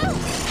order.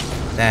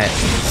 That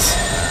is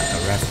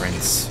a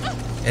reference.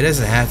 It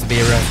doesn't have to be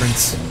a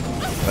reference,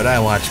 but I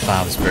watched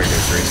Bob's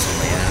Burgers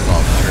recently and it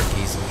involved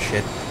turkeys and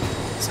shit.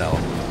 So,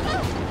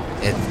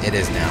 it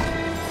is now.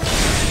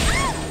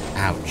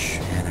 Ouch.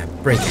 And I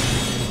break it.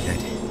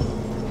 Good.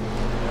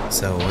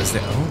 So, was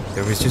there... Oh,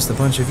 there was just a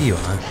bunch of you,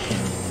 huh?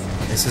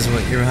 This is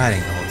what you were hiding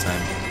the whole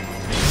time.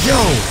 Yo!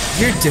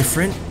 You're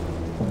different.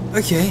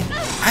 Okay.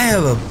 I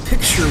have a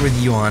picture with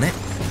you on it,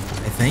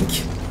 I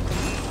think.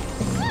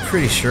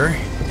 Pretty sure.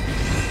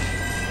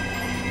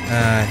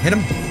 Hit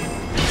him.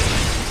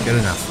 Good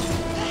enough.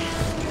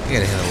 I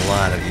gotta hit a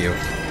lot of you.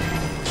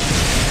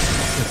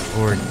 Good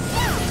lord.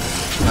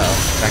 Uh-oh.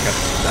 Back up.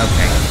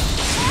 Okay.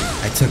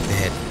 I took the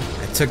hit.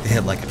 I took the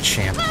hit like a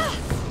champ.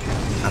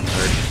 I'm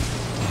hurt.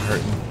 I'm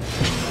hurting.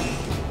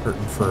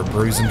 Hurting for a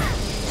bruising.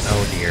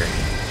 Oh dear.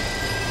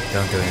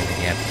 Don't do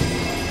anything yet.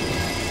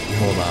 You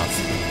hold off.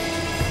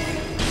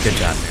 Good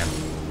job, man.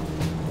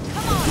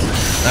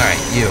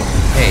 Alright, you.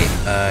 Hey,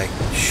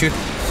 shoot.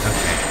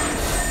 Okay.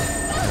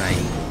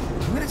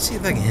 I'm gonna see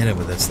if I can hit him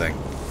with this thing.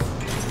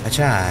 I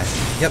tried.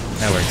 Yep,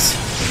 that works.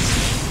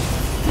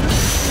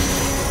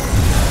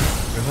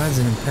 Provides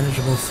an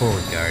impenetrable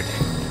forward guard.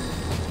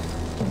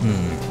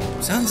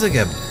 Sounds like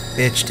a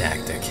bitch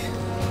tactic.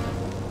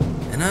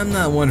 And I'm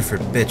not one for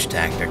bitch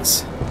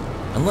tactics.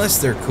 Unless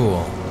they're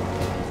cool.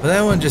 But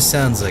that one just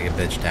sounds like a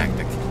bitch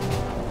tactic.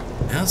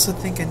 I also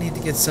think I need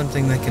to get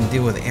something that can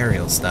deal with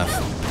aerial stuff.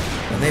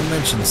 And they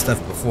mentioned stuff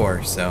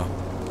before, so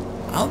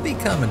I'll be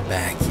coming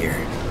back here.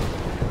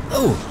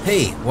 Oh,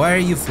 hey, why are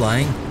you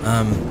flying?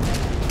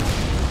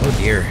 Oh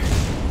dear.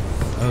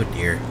 Oh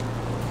dear.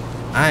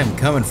 I'm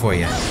coming for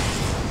you.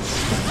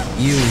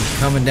 You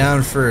coming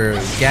down for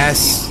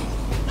gas?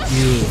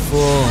 You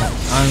fool,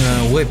 I'm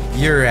gonna whip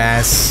your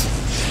ass.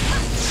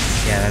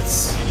 Yeah,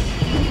 that's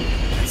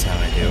how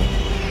I do.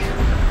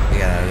 We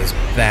gotta just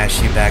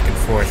bash you back and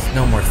forth.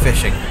 No more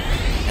fishing.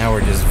 Now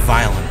we're just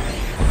violent.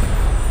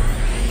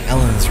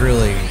 Ellen's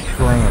really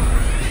grown a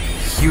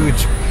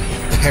huge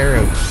pair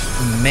of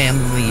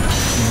manly,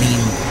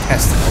 mean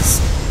testicles.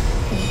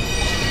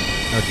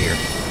 Oh dear.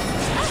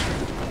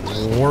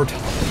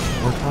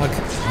 Warthog?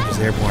 There's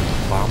airborne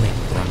bombing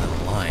run on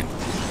the line.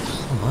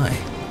 Oh my.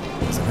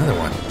 There's another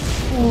one.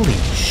 Holy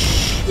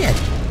shit.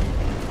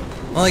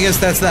 Well, I guess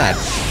that's that.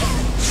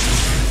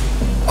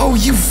 Oh,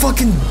 you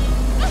fucking...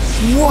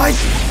 What?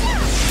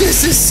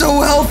 This is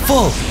so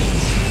helpful!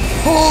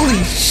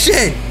 Holy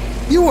shit!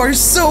 You are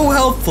so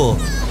helpful!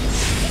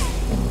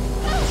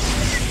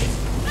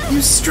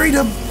 You straight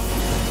up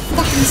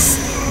fucking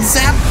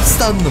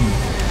stunned them.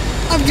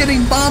 I'm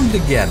getting bombed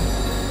again.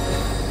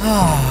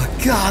 Oh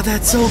god,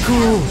 that's so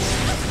cool.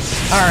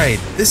 Alright,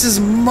 this is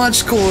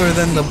much cooler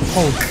than the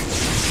Polk.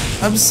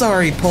 I'm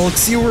sorry,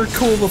 Polks, you were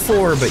cool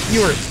before, but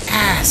you're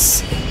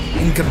ass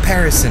in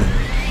comparison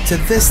to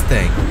this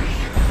thing.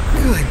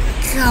 Good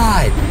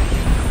god.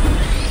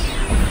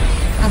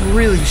 I'm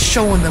really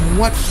showing them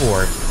what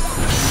for.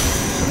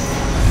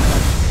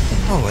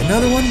 Oh,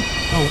 another one?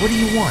 Oh, what do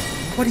you want?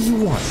 What do you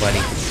want,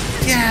 buddy?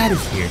 Get out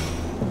of here.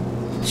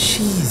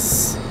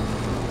 Jeez.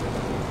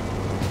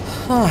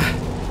 Huh.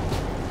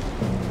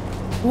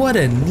 What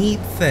a neat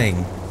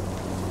thing.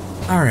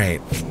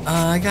 Alright,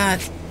 I got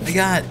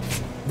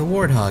the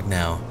Warthog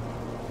now.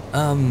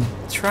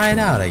 Try it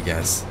out, I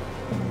guess.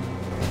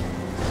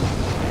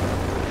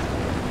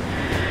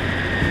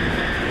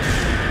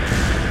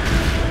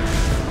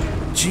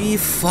 Gee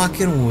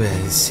fucking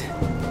whiz.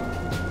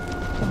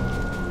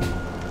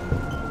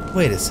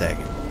 Wait a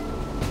second.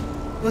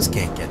 Those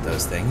can't get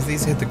those things,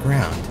 these hit the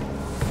ground.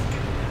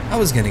 I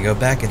was gonna go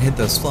back and hit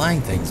those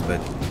flying things, but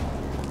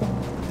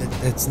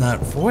it's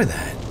not for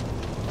that.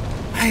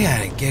 I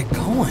gotta get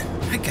going.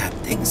 I got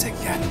things I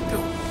gotta do.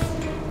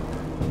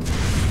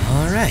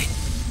 Alright.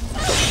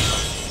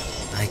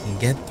 I can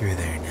get through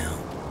there now.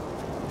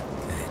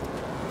 Good.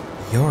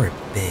 You're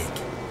big.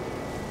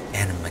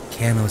 And a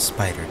mechano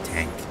spider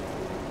tank.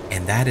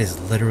 And that is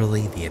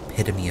literally the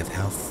epitome of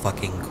how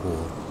fucking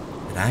cool.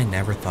 That I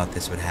never thought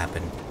this would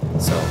happen.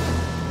 So,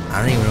 I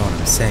don't even know what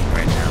I'm saying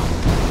right now.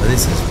 But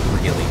this is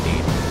really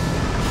neat.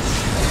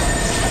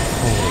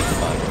 Holy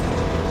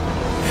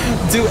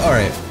fuck. Dude,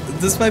 alright.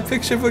 Does my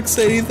picture book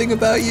say anything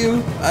about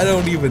you? I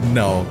don't even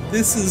know.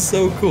 This is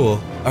so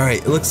cool.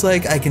 Alright, it looks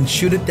like I can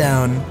shoot it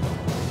down,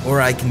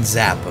 or I can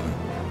zap him.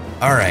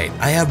 Alright,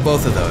 I have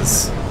both of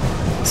those.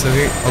 So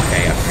here,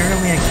 okay,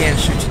 apparently I can't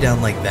shoot you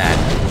down like that.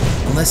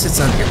 Unless it's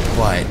on your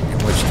butt, in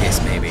which case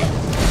maybe.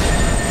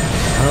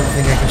 I don't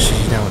think I can shoot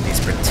you down with these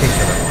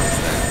particular ones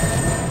then.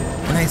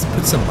 Can I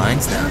put some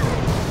mines down?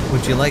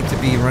 Would you like to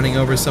be running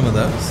over some of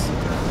those?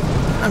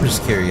 I'm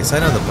just curious. I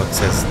know the book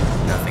says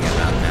nothing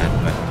about that,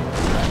 but...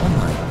 Oh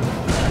my.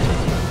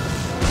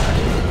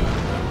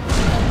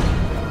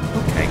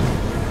 Okay.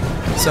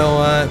 So,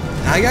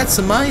 I got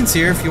some mines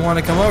here if you want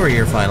to come over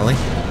here finally.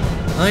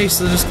 Oh, you're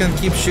still just gonna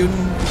keep shooting?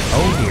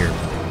 Oh dear.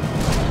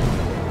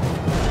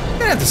 I'm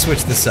gonna have to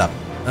switch this up.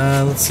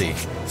 Let's see.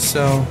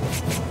 So,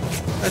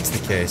 that's the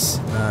case.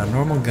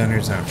 Normal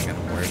gunners aren't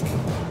gonna work.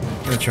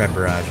 I'm gonna try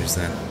barrages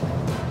then.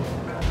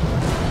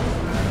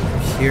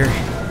 Here.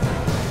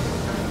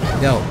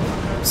 No.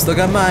 Still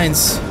got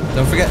mines.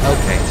 Don't forget.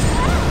 Okay.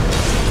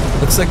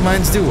 Looks like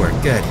mines do work.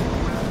 Good.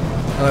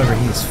 However,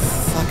 he's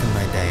fucking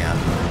my day up.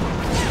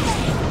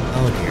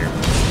 Oh dear.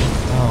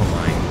 Oh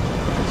my.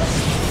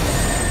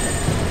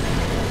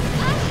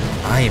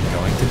 I am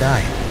going to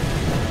die.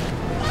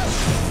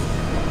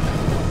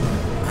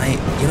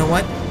 You know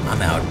what?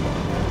 I'm out.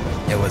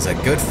 It was a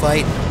good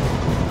fight.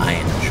 I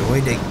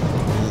enjoyed it,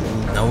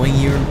 knowing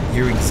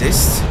you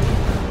exist.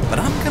 But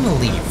I'm gonna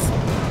leave,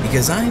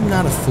 because I'm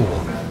not a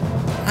fool.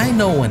 I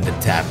know when to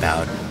tap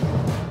out.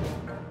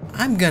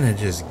 I'm gonna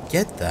just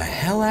get the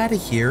hell out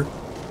of here,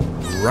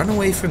 run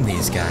away from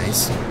these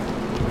guys,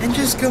 and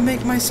just go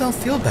make myself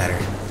feel better.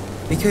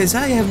 Because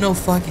I have no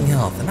fucking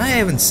health, and I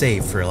haven't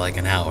saved for like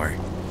an hour.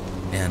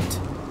 And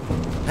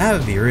that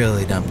would be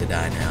really dumb to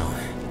die now.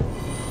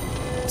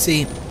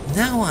 See,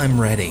 now I'm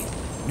ready.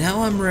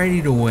 Now I'm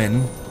ready to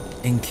win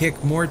and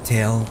kick more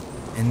tail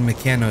and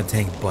mechano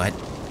tank butt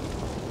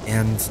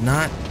and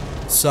not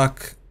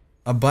suck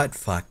a butt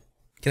fuck.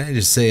 Can I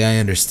just say I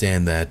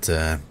understand that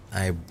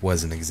I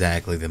wasn't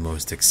exactly the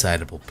most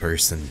excitable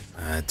person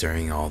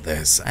during all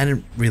this. I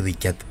didn't really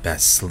get the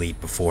best sleep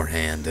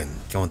beforehand and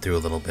going through a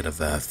little bit of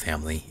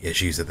family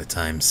issues at the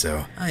time,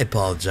 so I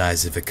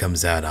apologize if it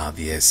comes out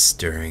obvious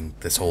during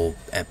this whole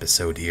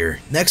episode here.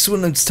 Next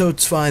one, it's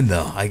totes fine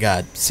though. I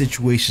got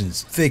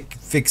situations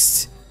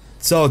fixed.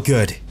 It's all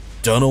good.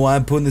 Don't know why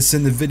I'm putting this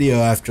in the video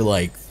after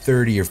like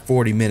 30 or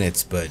 40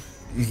 minutes, but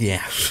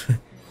yeah.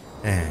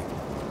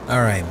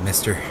 Alright,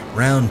 mister.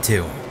 Round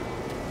 2.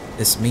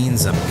 This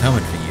means I'm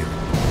coming for you.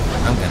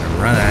 I'm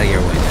gonna run out of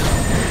your way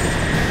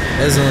now.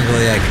 Doesn't look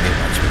like I can do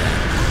much with that.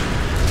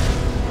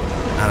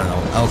 I don't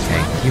know.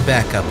 Okay, you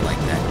back up like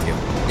that too.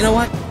 You know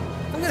what?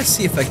 I'm gonna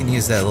see if I can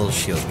use that little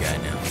shield guy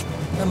now.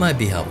 That might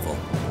be helpful.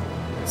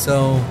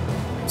 So,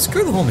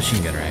 screw the whole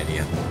machine gunner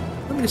idea.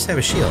 Let me just have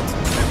a shield.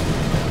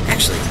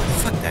 Actually,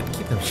 fuck that.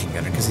 Keep the machine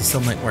gunner because he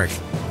still might work.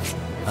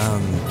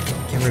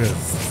 Get rid of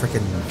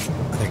frickin'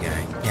 other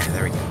guy. Yeah,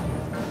 there we go.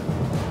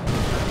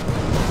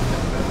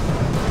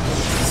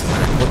 So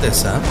I'm gonna put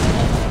this up.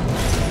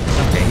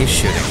 Okay, he's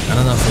shooting. I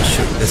don't know if he'll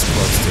shoot this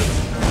close to him.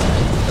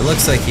 It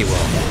looks like he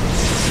will.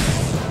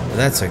 But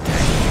that's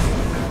okay.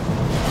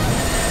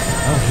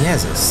 Oh, he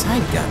has a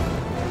side gun.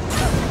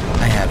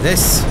 I have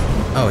this.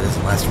 Oh, it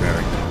doesn't last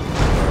forever.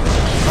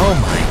 Oh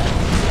my.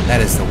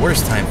 That is the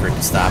worst time for it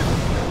to stop.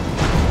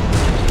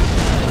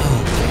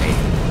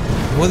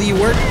 Will you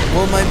work?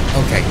 Will my...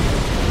 Okay.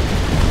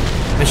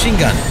 Machine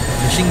gun.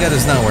 Machine gun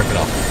does not work at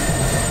all.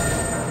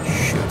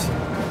 Shoot.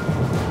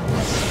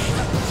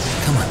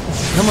 Come on.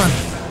 Come on.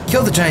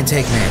 Kill the giant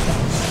tank man.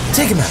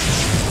 Take him out.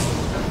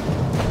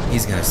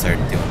 He's gonna start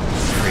doing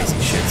crazy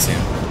shit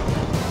soon.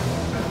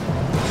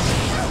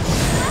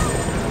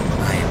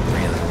 I am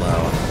really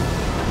low.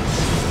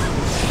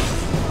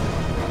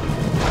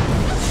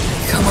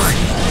 Come on.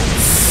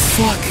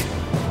 Fuck.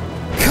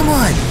 Come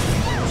on.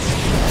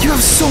 You have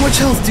so much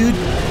health, dude.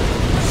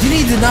 You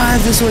need to not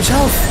have this much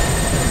health.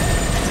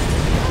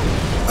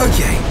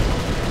 Okay.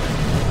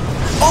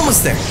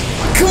 Almost there.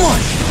 Come on.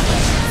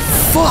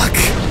 Fuck.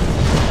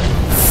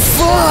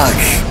 Fuck.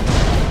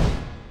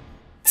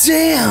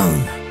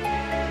 Damn.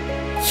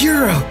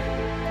 You're a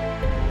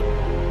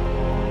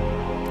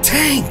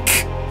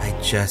tank. I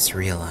just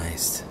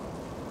realized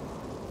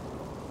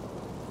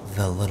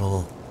the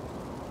little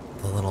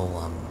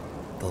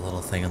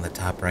thing on the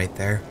top right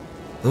there.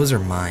 Those are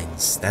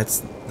mines.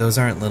 Those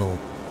aren't little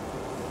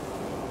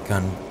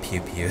gun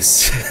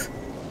pew-pews.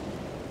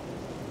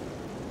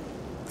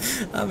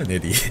 I'm an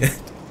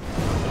idiot.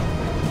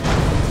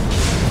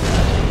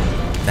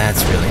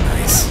 That's really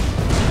nice.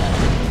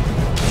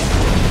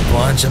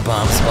 Bunch of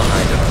bombs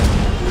behind him.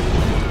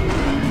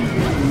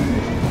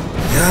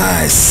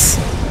 Yes!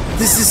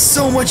 This is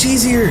so much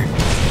easier!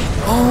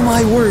 Oh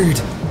my word!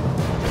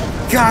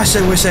 Gosh,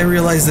 I wish I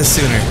realized this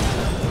sooner.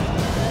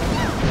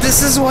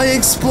 This is why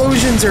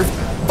explosions are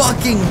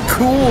fucking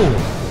cool.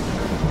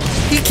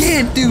 He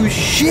can't do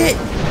shit.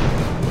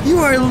 You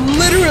are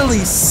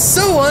literally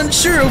so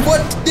unsure of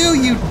what to do,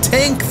 you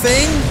tank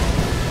thing.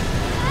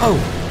 Oh,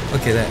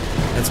 okay,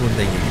 that's one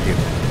thing you can do.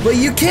 But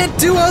you can't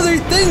do other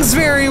things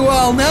very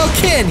well now,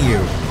 can you?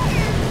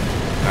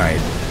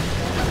 Alright.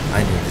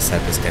 I knew this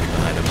had was getting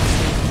behind him.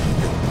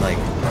 Like,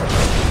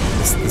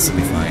 this will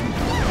be fine.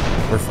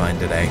 We're fine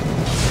today.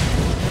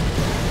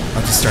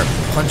 I'll just start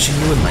punching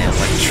you with my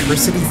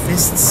electricity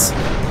fists.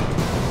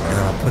 And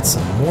then I'll put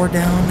some more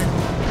down.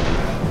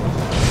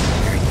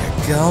 There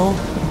you go.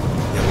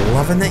 You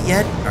loving it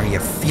yet? Are you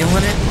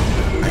feeling it?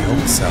 I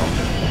hope so.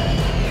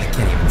 I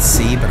can't even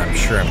see, but I'm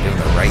sure I'm doing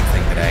the right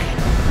thing today.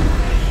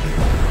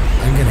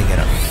 I'm gonna get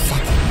a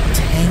fucking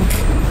tank?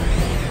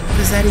 What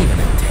does that even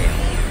entail?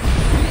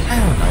 I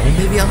don't know.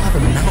 Maybe I'll have a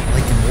mount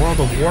like in World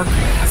of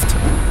Warcraft.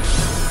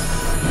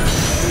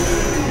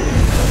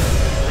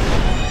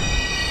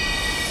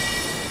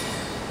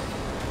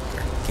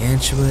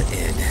 Gargantua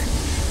id.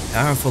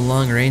 Powerful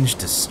long-range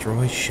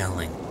destroy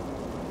shelling.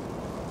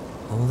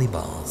 Holy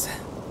balls.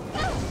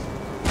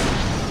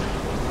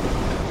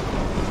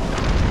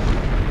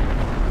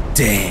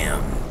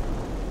 Damn.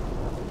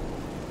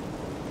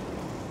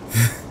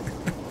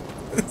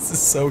 This is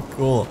so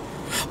cool.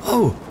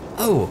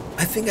 Oh,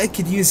 I think I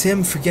could use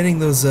him for getting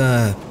those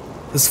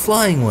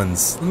flying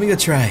ones. Let me go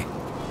try.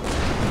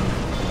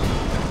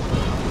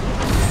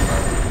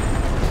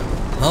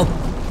 Oh,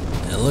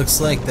 it looks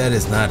like that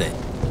is not it.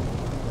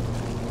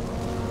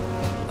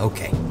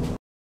 Okay.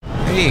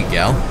 There you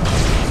go.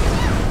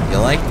 You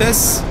like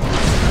this?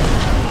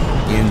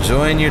 You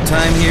enjoying your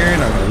time here in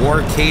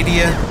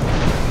Warcadia?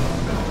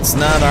 It's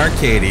not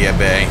Arcadia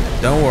Bay.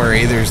 Don't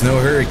worry, there's no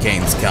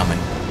hurricanes coming.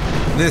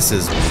 This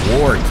is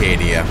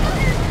Warcadia.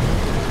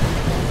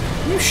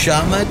 You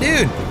shot my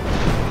dude.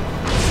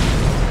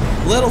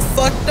 Little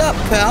fucked up,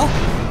 pal.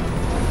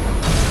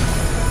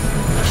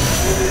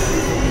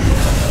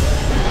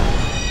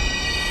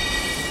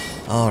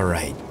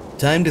 Alright.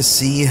 Time to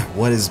see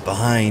what is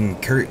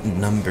behind curtain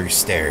number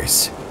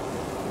stairs.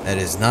 That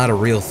is not a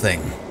real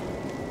thing.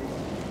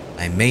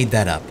 I made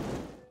that up.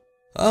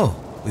 Oh,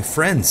 we're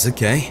friends,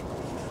 okay.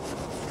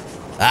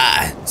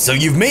 Ah, so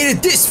you've made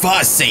it this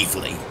far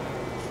safely.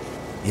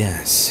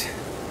 Yes.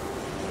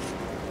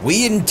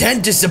 We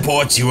intend to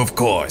support you, of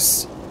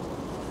course.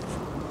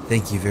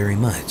 Thank you very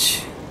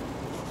much.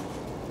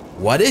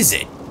 What is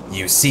it?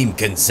 You seem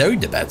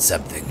concerned about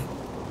something.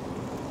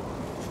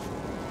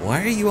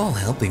 Why are you all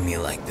helping me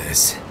like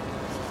this?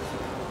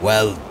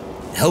 Well,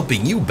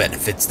 helping you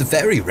benefits the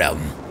fairy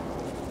realm.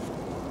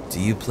 Do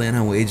you plan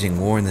on waging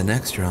war in the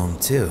next realm,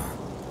 too?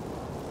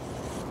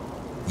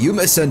 You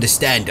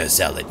misunderstand us,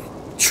 Ellen.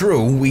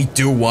 True, we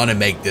do want to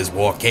make this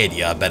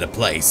Warcadia a better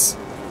place.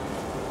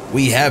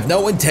 We have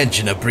no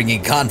intention of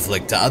bringing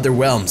conflict to other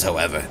realms,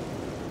 however.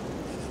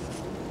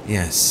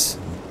 Yes,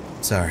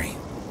 sorry.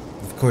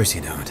 Of course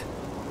you don't.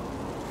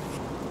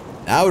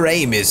 Our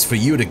aim is for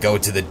you to go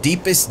to the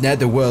deepest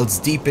Netherworld's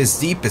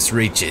deepest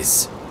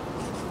reaches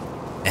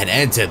and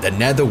enter the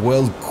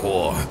Netherworld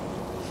core.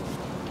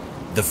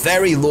 The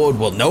Fairy Lord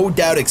will no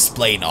doubt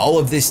explain all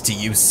of this to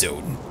you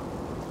soon.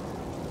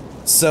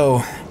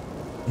 So,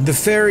 the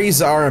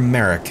fairies are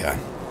America.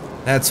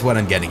 That's what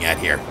I'm getting at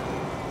here.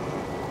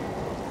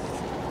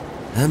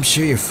 I'm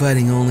sure you're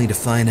fighting only to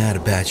find out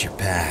about your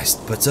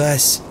past, but to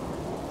us,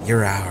 you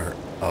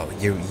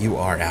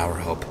are our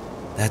hope.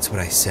 That's what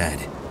I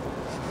said.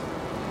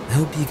 I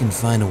hope you can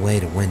find a way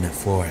to win it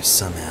for us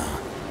somehow.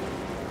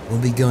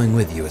 We'll be going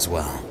with you as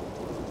well.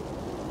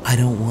 I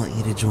don't want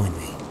you to join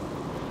me.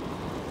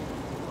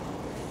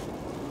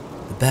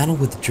 The battle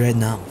with the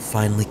Dreadnought will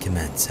finally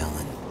commence,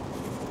 Helen.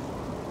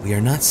 We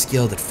are not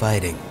skilled at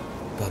fighting,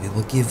 but we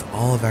will give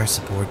all of our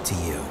support to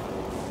you.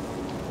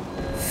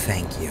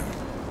 Thank you.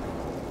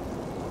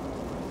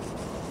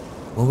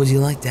 What would you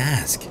like to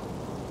ask?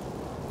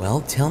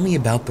 Well, tell me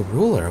about the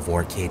ruler of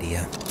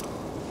Warcadia.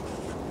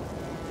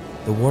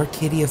 The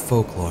Warcadia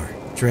Folklore,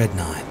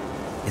 Dreadnought,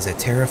 is a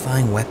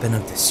terrifying weapon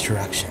of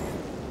destruction.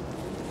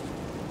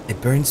 It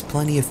burns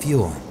plenty of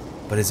fuel,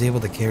 but is able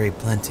to carry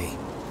plenty,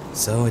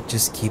 so it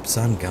just keeps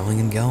on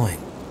going and going.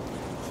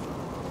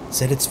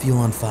 Set its fuel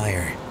on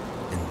fire,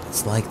 and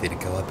it's likely to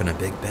go up in a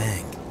big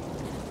bang.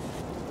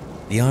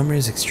 The armor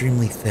is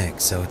extremely thick,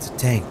 so it's a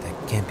tank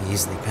that can't be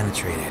easily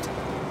penetrated.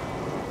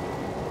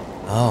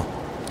 Oh.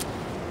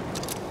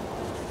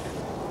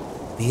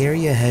 The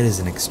area ahead is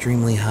an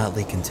extremely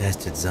hotly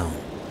contested zone,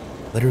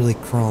 literally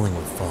crawling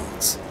with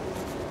folks.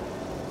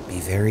 Be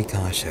very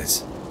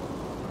cautious.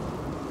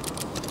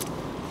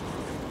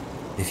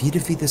 If you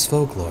defeat this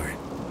Folklore,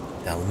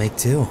 that will make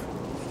two.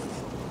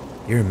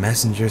 You're a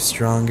messenger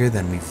stronger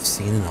than we've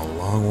seen in a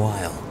long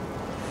while.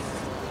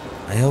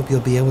 I hope you'll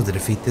be able to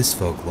defeat this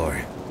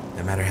Folklore,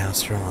 no matter how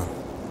strong.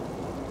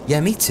 Yeah,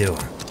 me too.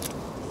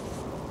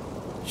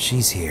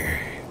 She's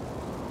here.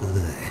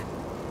 Ugh.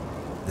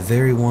 The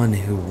very one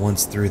who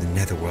once threw the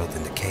Netherworld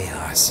into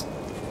chaos.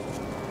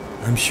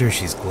 I'm sure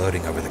she's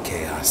gloating over the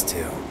chaos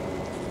too.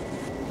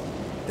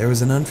 There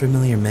was an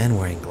unfamiliar man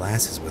wearing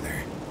glasses with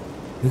her.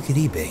 Who could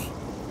he be?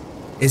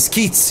 It's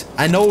Keats.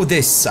 I know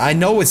this. I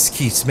know it's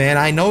Keats, man.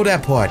 I know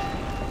that part.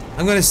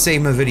 I'm gonna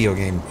save my video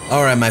game.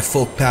 Alright, my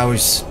folk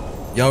powers.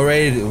 Y'all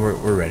ready?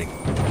 We're ready.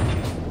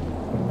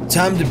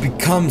 Time to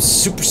become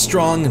super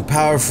strong and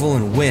powerful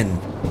and win.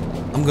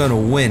 I'm gonna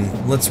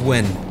win. Let's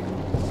win.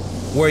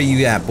 Where are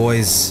you at,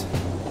 boys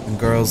and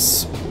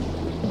girls?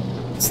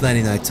 It's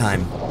nighty-night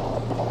time.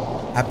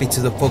 Happy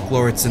to the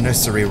Folklore, it's a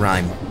nursery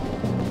rhyme.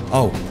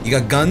 Oh, you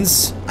got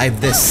guns? I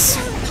have this.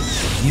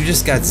 You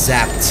just got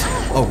zapped.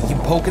 Oh, you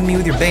poking me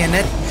with your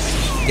bayonet?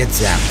 Get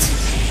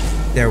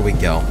zapped. There we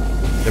go.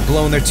 They're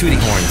blowing their tootie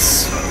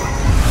horns.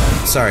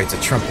 Sorry, it's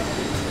a trumpet.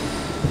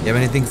 You have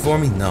anything for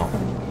me? No.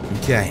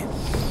 Okay.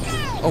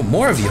 Oh,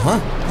 more of you, huh?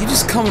 You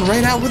just coming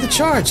right out with a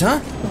charge, huh?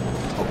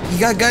 Oh, you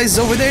got guys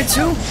over there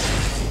too?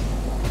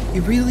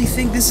 You really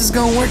think this is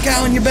gonna work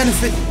out in your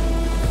benefit?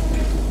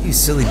 You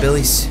silly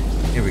billies.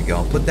 Here we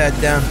go. Put that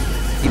down.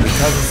 Keep me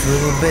covered for a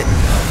little bit.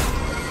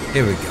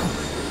 Here we go.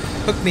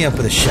 Hook me up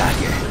with a shot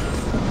here.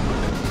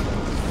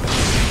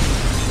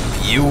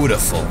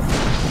 Beautiful.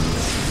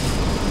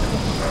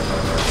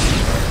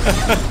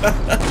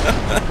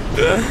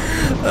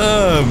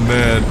 Oh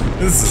man,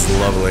 this is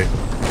lovely.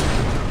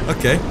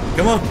 Okay,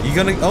 come on. You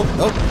gonna?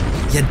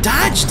 Oh, you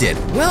dodged it.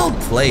 Well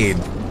played.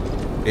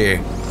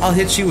 Here, I'll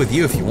hit you with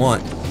you if you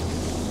want.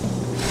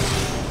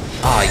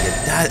 Oh, you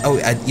died. Oh,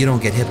 you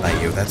don't get hit by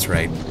you. That's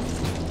right.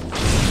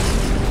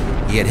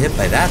 You get hit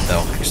by that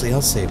though. Actually,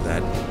 I'll save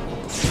that.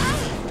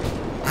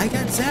 I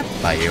got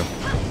zapped by you.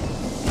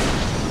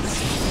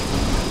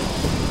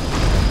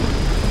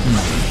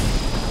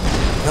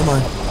 Come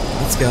on,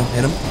 let's go.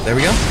 Hit him. There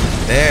we go.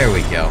 There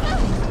we go.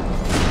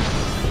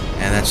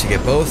 And that should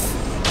get both.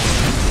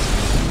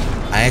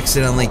 I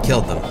accidentally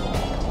killed them.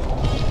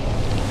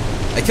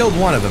 I killed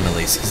one of them at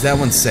least, because that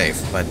one's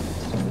safe, but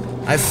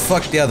I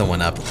fucked the other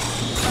one up.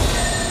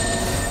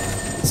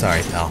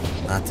 Sorry, pal.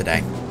 Not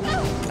today.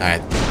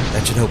 Alright,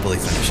 that should hopefully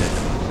finish it.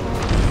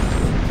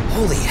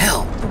 Holy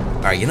hell!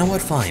 Alright, you know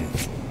what? Fine.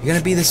 You're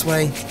gonna be this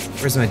way?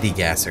 Where's my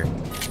degasser?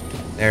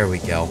 There we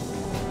go.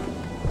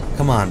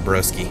 Come on,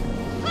 broski.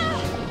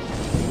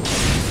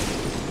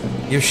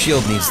 Your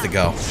shield needs to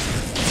go.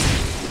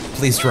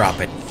 please drop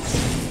it.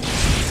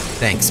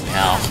 Thanks,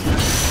 pal.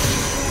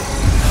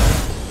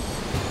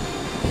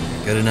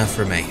 Good enough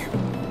for me.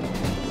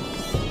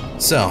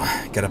 So,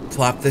 gotta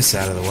plop this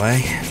out of the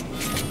way.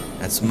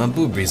 That's what my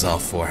boobri's all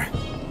for.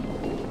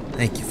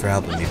 Thank you for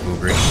helping me,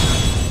 boobry.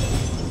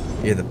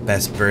 You're the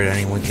best bird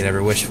anyone could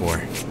ever wish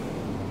for.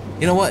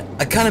 You know what?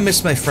 I kinda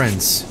miss my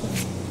friends.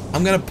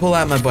 I'm gonna pull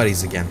out my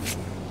buddies again.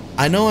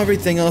 I know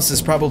everything else is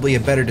probably a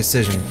better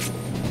decision,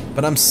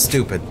 but I'm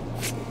stupid.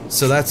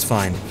 So that's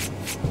fine.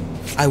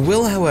 I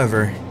will,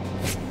 however...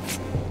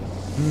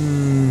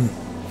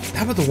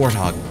 how about the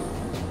Warthog?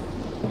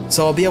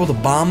 So I'll be able to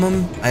bomb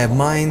him, I have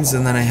mines,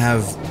 and then I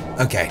have...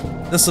 Okay,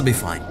 this'll be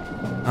fine.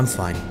 I'm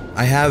fine.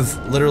 I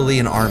have literally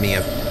an army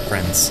of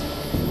friends.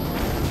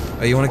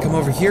 Oh, you wanna come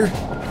over here?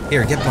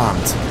 Here, get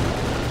bombed.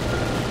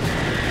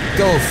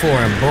 Go for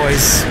him,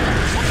 boys.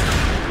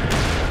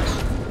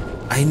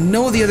 I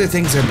know the other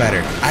things are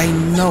better. I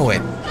know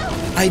it.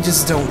 I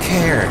just don't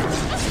care.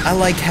 I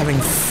like having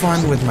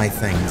fun with my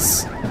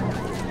things.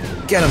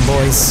 Get 'em,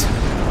 boys.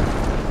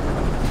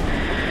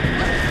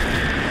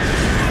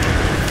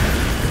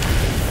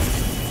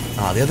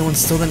 Oh, the other one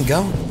still didn't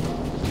go?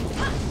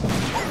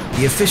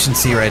 The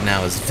efficiency right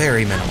now is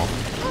very minimal.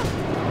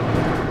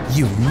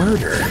 You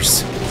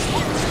murderers.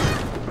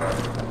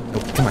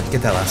 Oh, come on,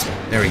 get that last one.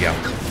 There we go.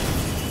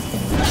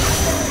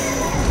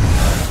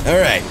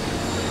 Alright.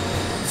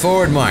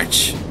 Forward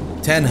march.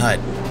 10 hut.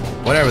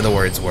 Whatever the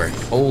words were.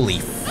 Holy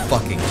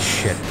fucking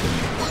shit.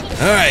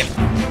 Alright.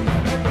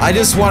 I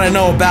just want to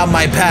know about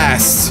my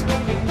past.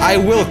 I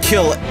will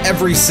kill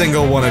every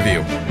single one of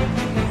you.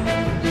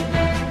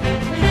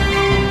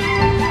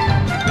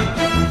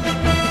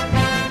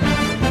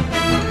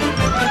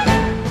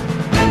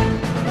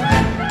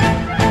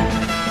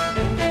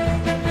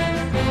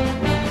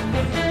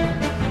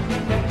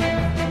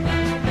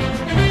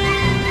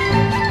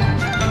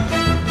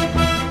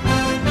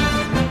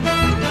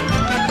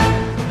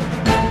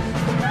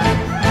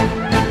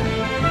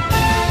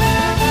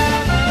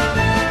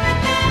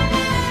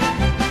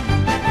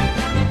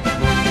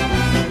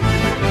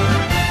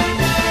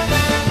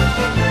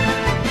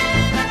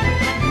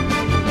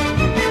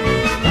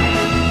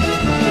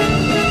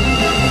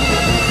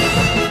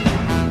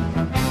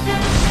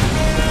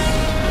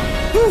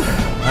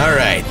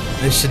 Alright,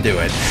 this should do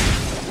it.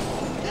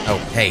 Oh,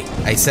 hey,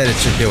 I said it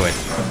should do it.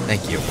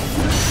 Thank you.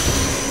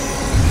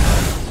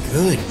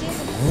 Good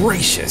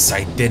gracious,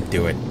 I did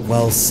do it.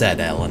 Well said,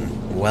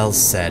 Ellen. Well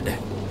said.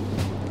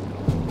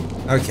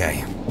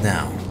 Okay,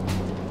 now.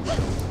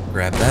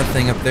 Grab that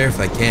thing up there if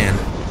I can.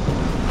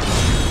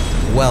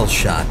 Well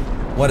shot.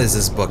 What does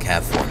this book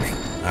have for me?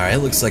 Alright,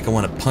 looks like I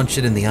want to punch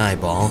it in the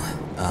eyeball.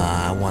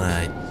 I want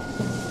to...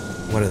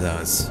 What are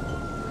those?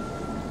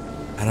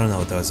 I don't know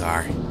what those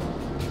are.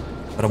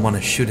 But I want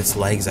to shoot its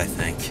legs, I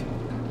think.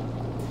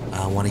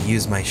 I want to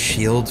use my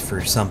shield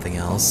for something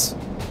else.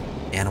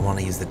 And I want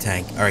to use the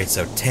tank. Alright,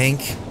 so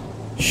tank,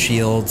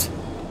 shield,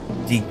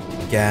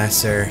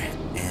 degasser,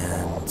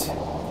 and...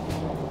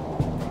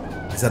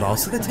 Is that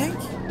also the tank?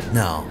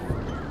 No.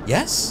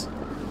 Yes?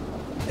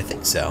 I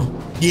think so.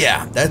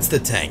 Yeah, that's the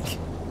tank.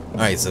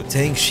 Alright, so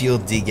tank,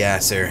 shield,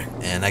 degasser,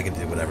 and I can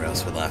do whatever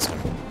else for the last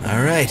one.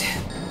 Alright,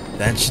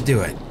 that should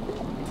do it.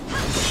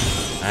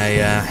 I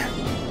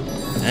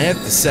have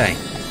to say,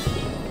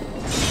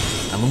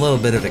 I'm a little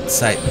bit of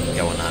excitement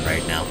going on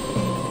right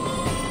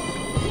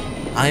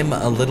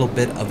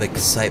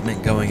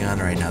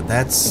now.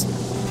 That's...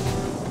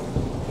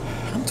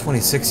 I'm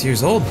 26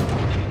 years old.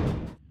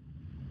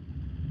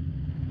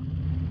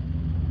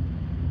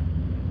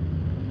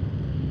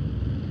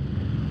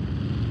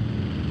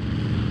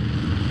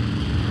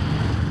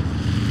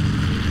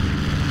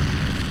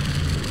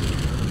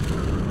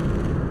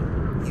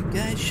 You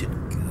guys should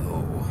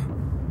go.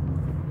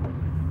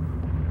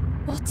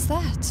 What's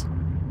that?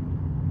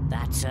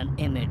 That's an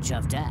image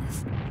of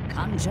death,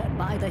 conjured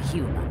by the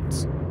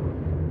humans.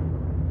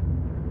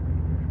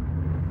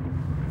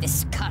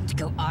 This can't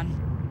go on.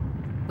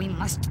 We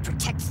must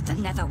protect the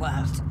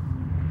Netherworld.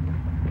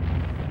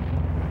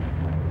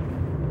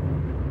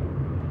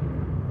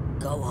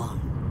 Go on.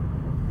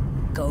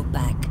 Go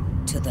back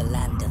to the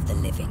land of the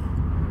living.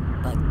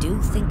 But do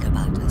think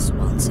about us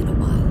once in a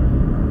while.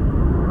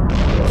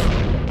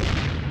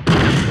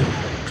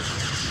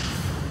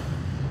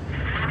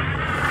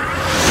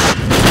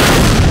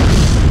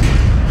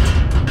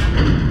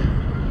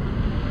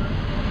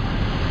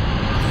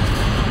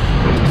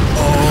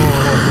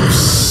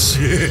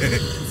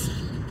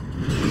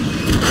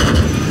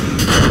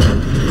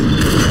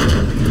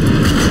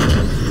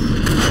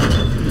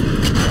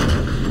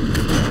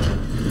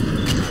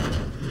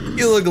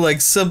 You look like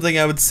something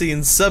I would see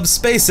in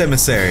Subspace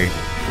Emissary.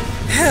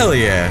 Hell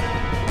yeah.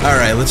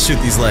 Alright, let's shoot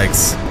these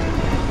legs.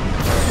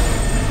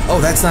 Oh,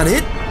 that's not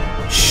it?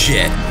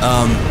 Shit.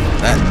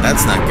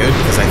 That's not good,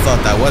 because I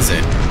thought that was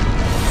it.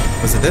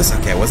 Was it this?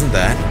 Okay, it wasn't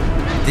that.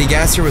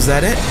 Degasser, was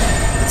that it?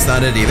 That's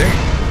not it either.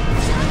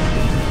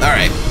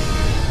 Alright.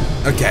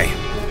 Okay.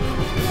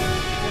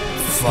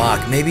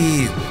 Fuck,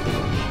 maybe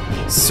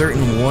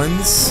certain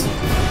ones?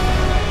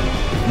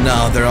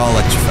 No, they're all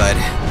electrified.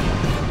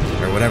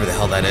 Or whatever the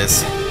hell that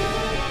is.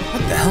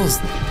 What the hell is...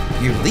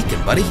 You're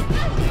leaking, buddy.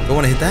 Don't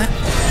want to hit that?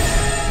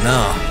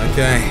 No,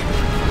 okay.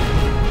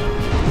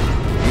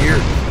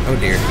 You're... Oh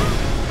dear.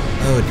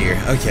 Oh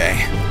dear,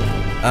 okay.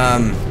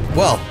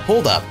 Well,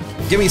 hold up.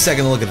 Give me a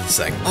second to look at this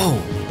thing.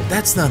 Oh,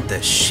 that's not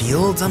the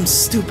shield. I'm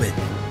stupid.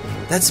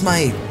 That's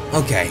my...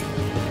 Okay.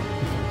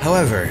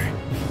 However,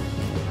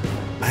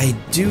 I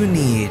do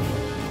need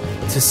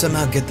to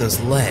somehow get those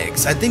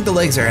legs. I think the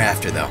legs are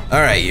after, though.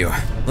 Alright, you.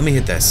 Let me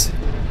hit this.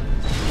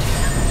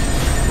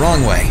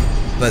 Wrong way.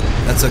 But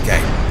that's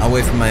okay. I'll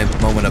wait for my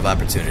moment of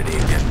opportunity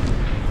again.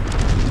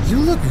 You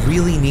look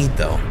really neat,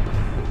 though.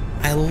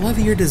 I love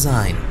your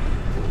design.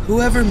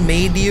 Whoever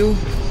made you,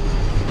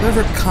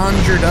 whoever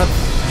conjured up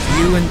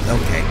you and...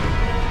 Okay.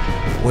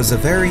 Was a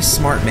very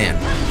smart man.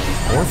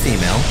 Or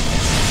female.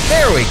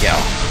 There we go.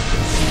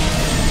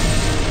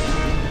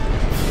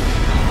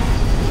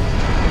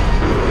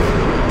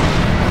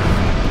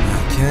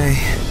 Okay.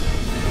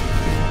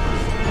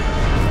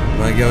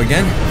 Want to go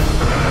again?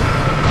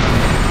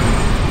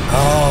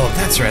 Oh,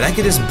 that's right. I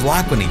could just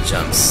block when he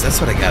jumps. That's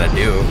what I gotta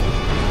do.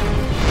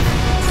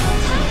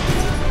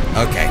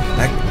 Okay,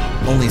 that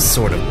only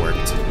sort of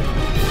worked.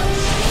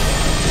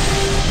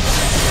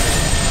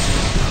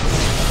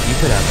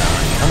 Keep it up,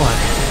 Alan. Come on.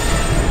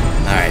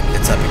 Alright,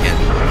 it's up again.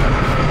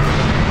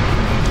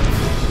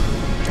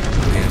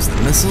 There's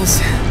the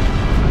missiles.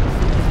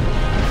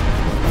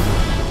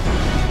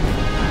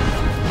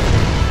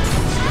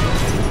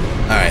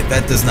 Alright,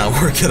 that does not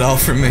work at all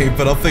for me,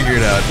 but I'll figure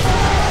it out.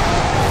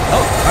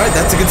 Oh, alright,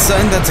 that's a good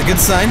sign, that's a good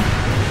sign.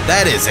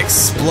 That is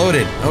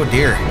exploded. Oh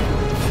dear.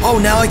 Oh,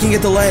 now I can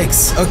get the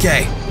legs.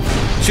 Okay.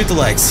 Shoot the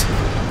legs.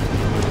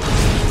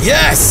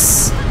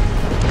 Yes!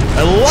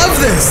 I love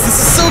this! This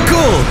is so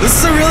cool! This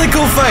is a really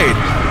cool fight!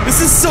 This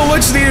is so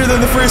much neater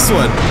than the first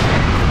one.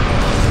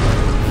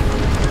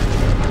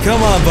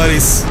 Come on,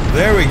 buddies.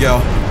 There we go.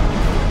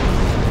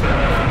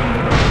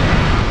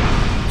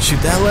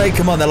 Shoot that leg.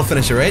 Come on, that'll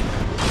finish it, right?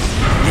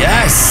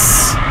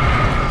 Yes!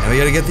 Now we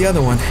gotta get the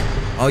other one.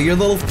 Oh, your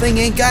little thing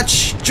ain't got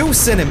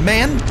juice in it,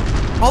 man.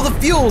 All the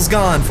fuel's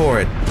gone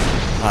for it.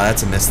 Oh,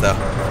 that's a miss, though.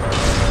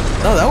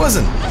 No, that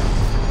wasn't.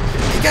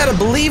 You gotta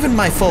believe in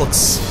my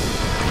folks.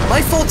 My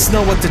folks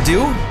know what to do.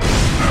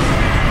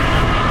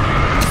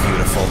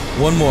 Beautiful.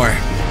 One more.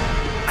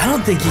 I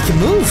don't think he can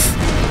move.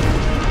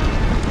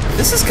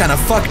 This is kind of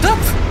fucked up.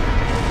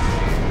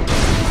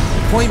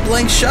 Point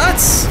blank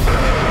shots.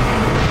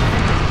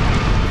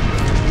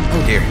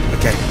 Oh dear.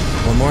 Okay.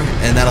 One more,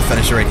 and that'll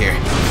finish it right here.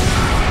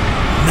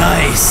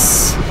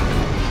 Nice!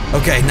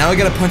 Okay, now I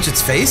gotta punch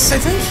its face, I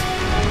think?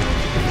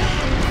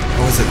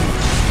 What was it?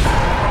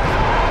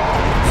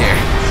 Here.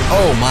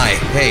 Oh my,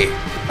 hey.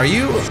 Are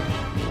you...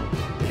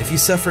 If you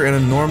suffer in a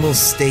normal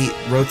state,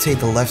 rotate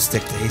the left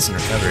stick to hasten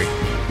recovery.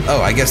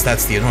 Oh, I guess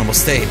that's the normal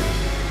state.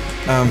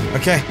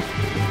 Okay.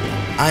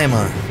 I am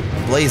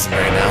blazing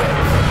right now.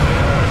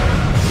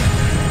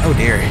 Oh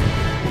dear.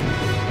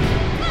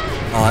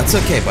 Oh, that's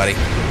okay, buddy.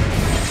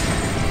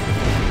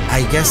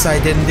 I guess I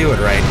didn't do it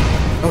right.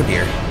 Oh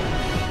dear.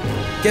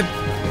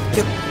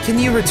 Can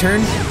you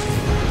return?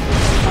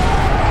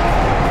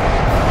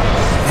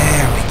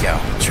 There we go.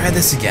 Try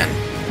this again.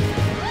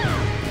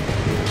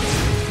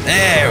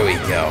 There we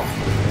go.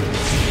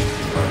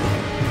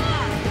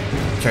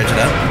 Charge it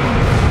up.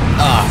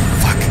 Ah, oh,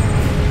 fuck.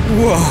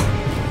 Whoa.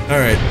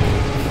 Alright.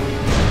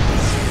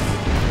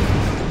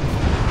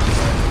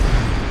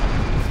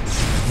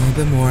 A little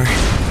bit more.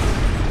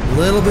 A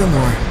little bit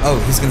more.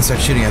 Oh, he's gonna start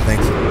shooting, I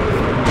think.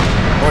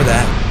 Or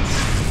that.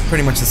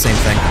 Pretty much the same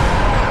thing.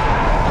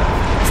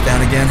 It's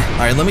down again.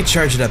 Alright, let me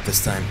charge it up this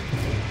time.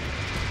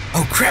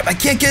 Oh crap, I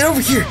can't get over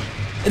here!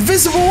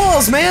 Invisible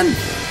walls, man!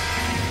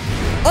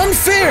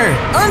 Unfair!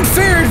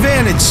 Unfair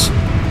advantage!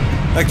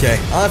 Okay,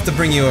 I'll have to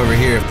bring you over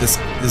here if this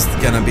is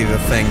gonna be the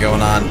thing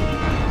going on.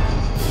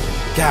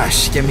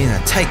 Gosh, get me in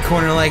a tight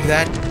corner like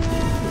that.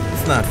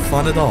 It's not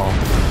fun at all.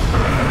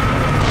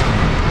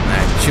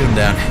 Alright, shoot him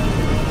down.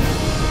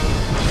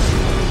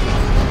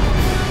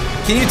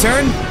 Can you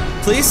turn?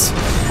 Please?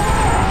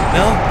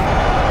 No?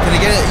 Can I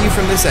get at you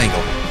from this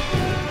angle?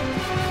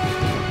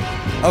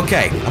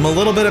 Okay, I'm a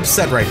little bit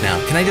upset right now.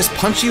 Can I just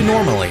punch you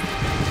normally?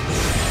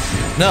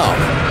 No.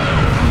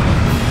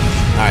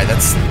 Alright,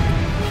 that's...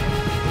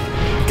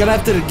 Gonna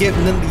have to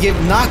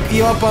knock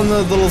you up on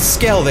the little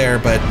scale there,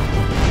 but...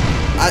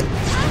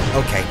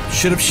 Okay,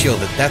 should have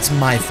shielded. That's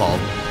my fault.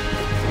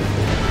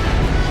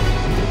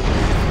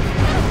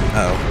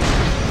 Uh-oh.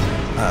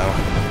 Uh-oh.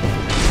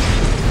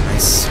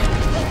 Nice.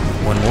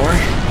 One more.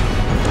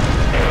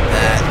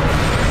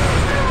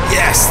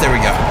 Yes, there we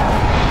go.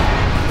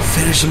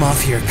 Finish him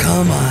off here.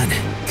 Come on.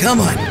 Come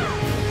on.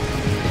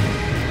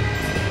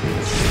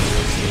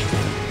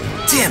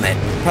 Damn it.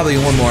 Probably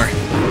one more.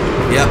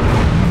 Yep.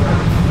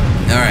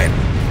 Alright.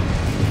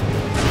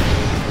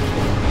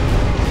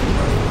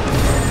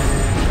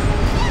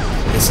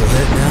 This'll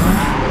hit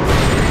now.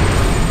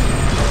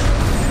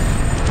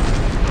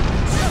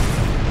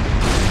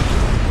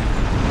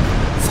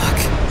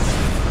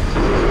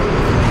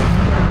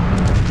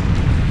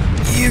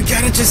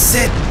 can't just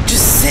sit.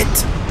 Just sit.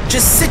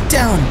 Just sit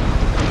down.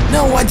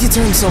 No, why'd you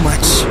turn so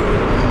much?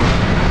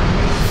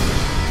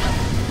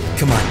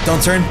 Come on,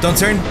 don't turn, don't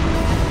turn.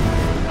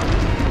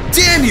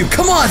 Damn you,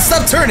 come on,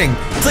 stop turning.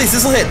 Please,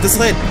 this'll hit,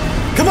 this'll hit.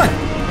 Come on.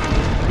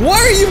 Why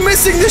are you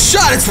missing this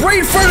shot? It's right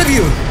in front of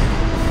you.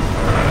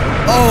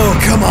 Oh,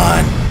 come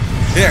on.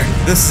 There,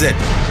 this is it.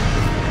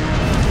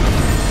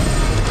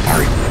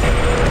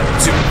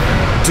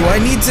 Do I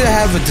need to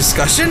have a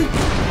discussion?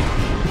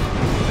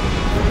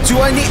 Do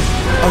I need...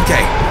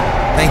 Okay,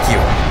 thank you.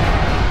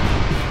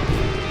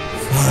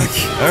 Fuck.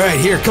 Alright,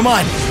 here, come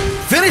on.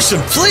 Finish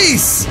him,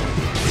 please!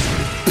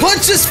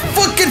 Punch his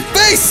fucking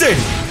face in!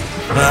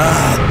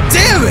 Ah,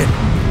 damn it!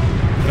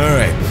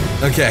 Alright,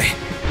 okay.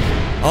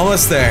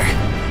 Almost there.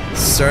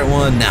 Start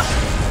one now.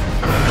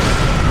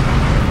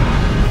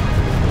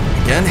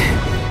 Again?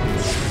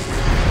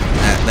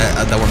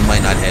 That one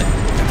might not hit.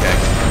 Okay.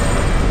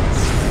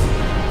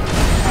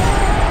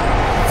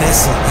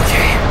 This'll...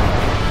 Okay.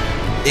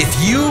 If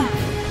you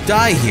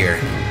die here,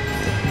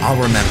 I'll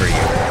remember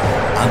you.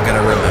 I'm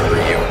gonna remember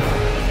you.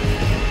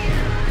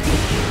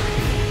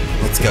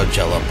 Let's go,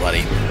 Jello,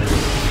 buddy.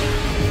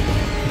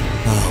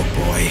 Oh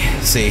boy.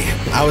 See,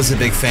 I was a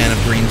big fan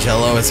of green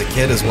Jello as a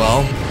kid as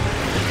well.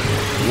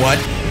 What?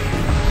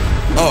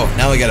 Oh,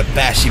 now we gotta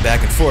bash you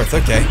back and forth.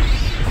 Okay.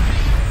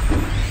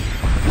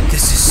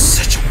 This is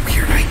such a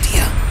weird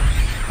idea.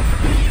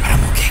 But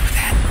I'm okay with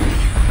that.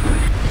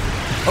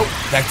 Oh,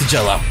 back to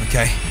Jello.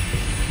 Okay.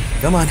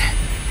 Come on.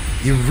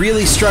 You're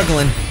really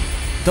struggling.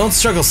 Don't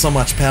struggle so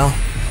much, pal.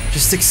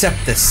 Just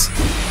accept this.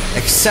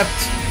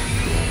 Accept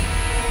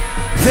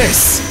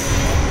this.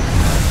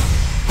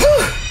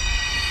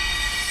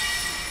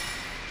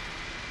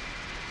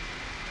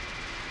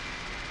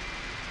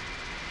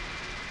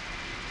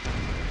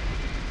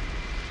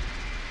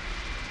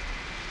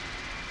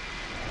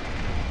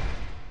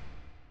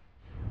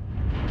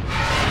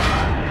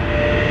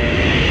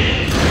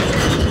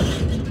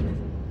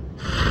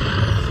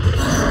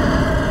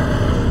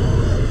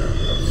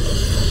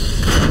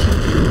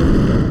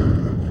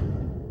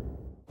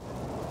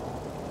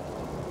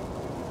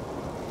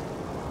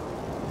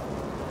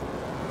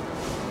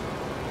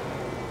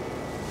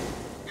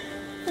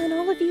 And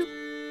all of you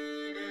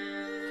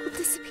will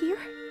disappear?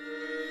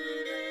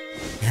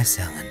 Yes,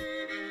 Ellen.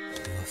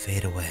 We will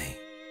fade away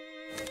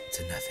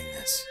to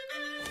nothingness.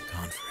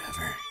 Gone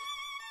forever.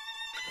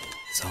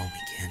 It's all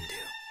we can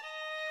do.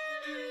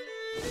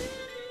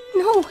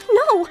 No,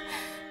 no!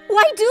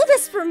 Why do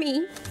this for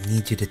me? I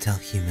need you to tell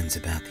humans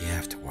about the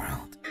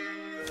afterworld.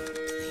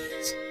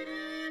 Please.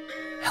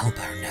 Help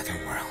our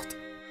netherworld.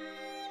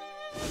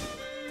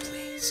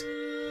 Please.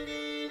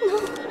 No,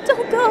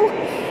 don't go!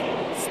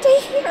 Stay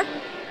here!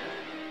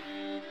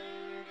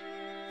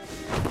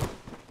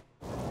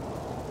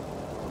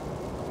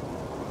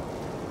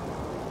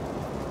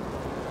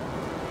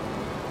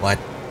 What?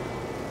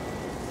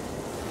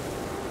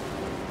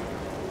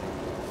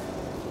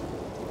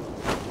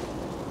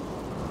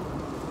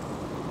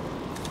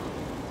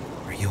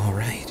 Are you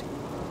alright?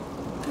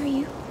 Are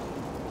you...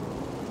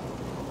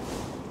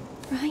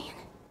 Ryan?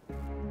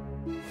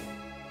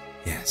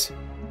 Yes.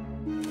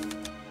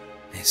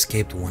 I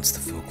escaped once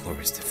the Folklore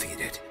was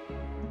defeated.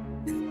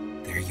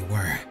 And there you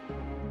were.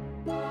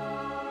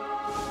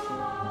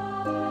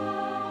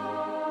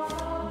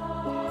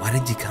 Why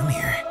did you come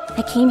here?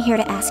 I came here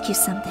to ask you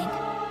something.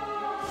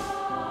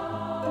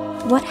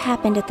 What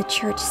happened at the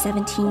church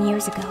 17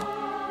 years ago?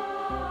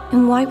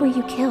 And why were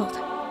you killed?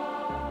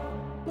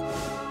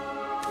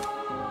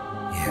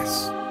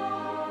 Yes.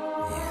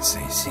 Yes,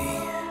 I see.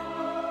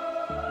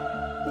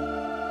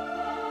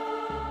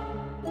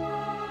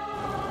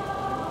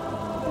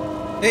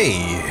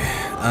 Hey,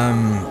 a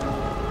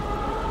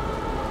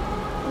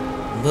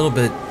little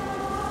bit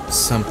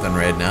something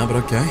right now, but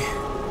okay.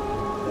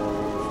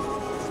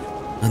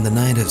 On the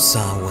night of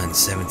Samhain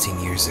 17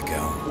 years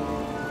ago,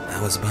 I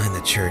was behind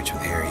the church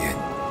with Harriet.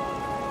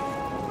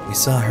 We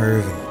saw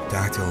Herb and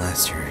Dr.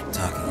 Lester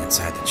talking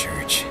inside the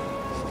church.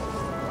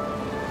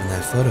 When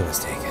that photo was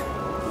taken.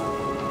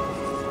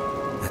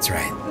 That's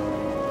right.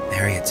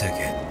 Harriet took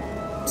it.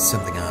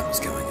 Something odd was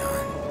going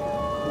on.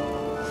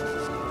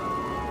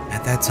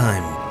 At that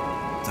time,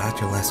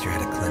 Dr. Lester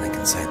had a clinic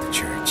inside the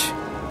church.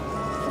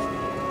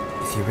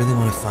 If you really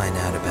want to find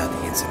out about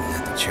the incident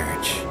at the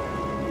church,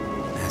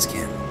 ask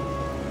him.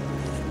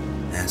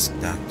 Ask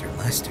Dr.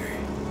 Lester.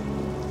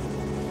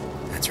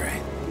 That's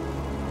right.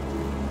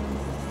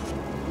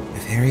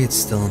 If Harriet's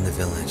still in the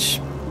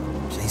village,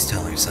 please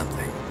tell her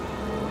something.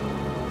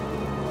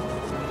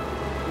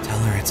 Tell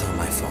her it's all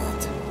my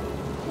fault.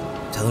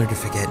 Tell her to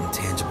forget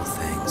intangible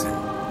things and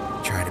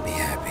try to be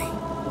happy.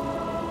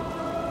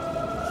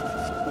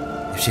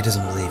 If she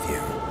doesn't believe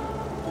you,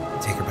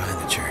 take her behind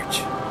the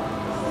church.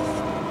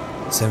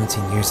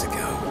 17 years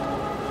ago,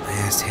 I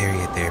asked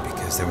Harriet there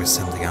because there was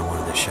something I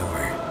wanted to show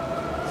her.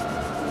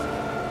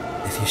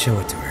 If you show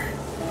it to her,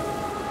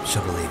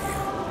 she'll believe you.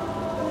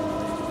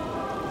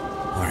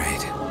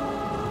 Alright,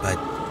 but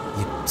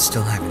you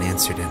still haven't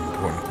answered an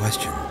important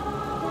question.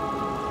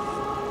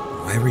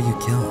 Why were you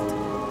killed?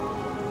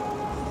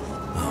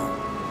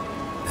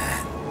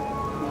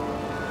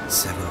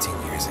 17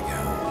 years ago,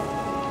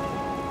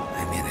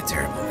 I made a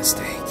terrible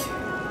mistake.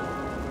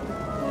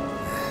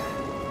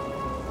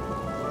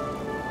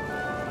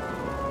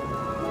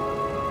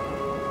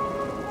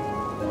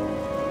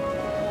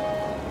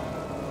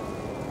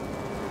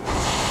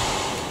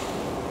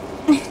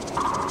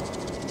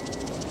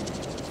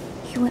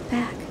 He went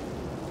back.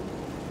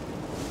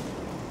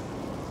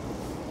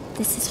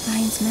 This is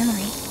Ryan's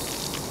memory.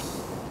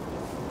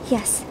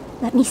 Yes,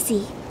 let me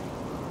see.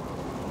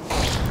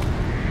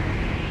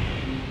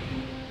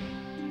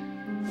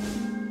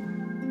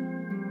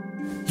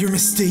 You're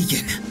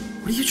mistaken.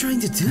 What are you trying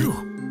to do?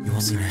 You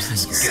want me to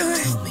please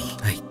tell me?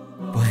 I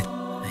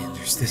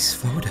understand this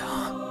photo.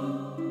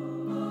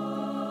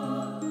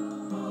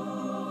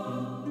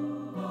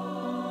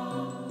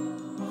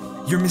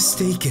 You're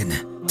mistaken.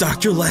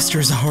 Dr. Lester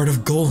is a heart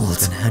of gold.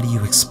 Then how do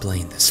you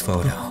explain this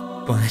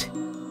photo? But...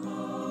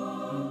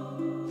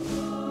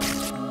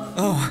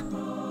 Oh.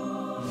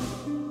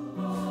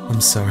 I'm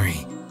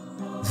sorry.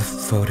 The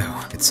photo.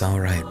 It's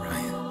alright,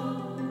 Ryan.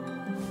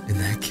 In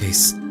that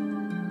case,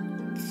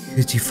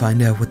 could you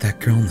find out what that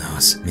girl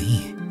knows?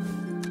 Me?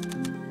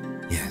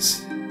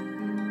 Yes.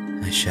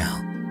 I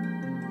shall.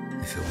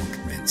 If it will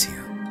convince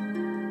you.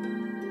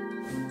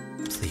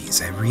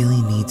 Please, I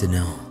really need to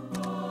know.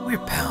 We're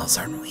pals,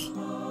 aren't we?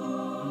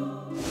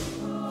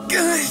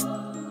 Good.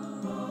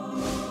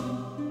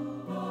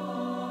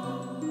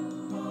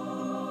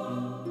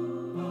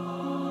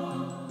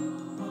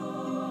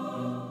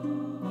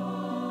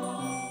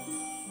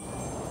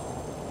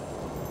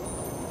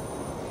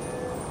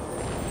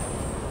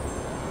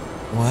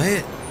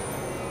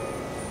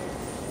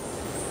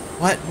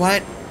 What?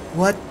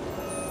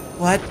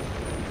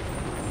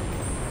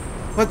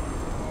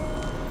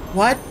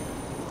 What?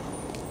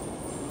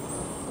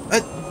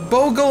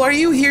 Bogle, are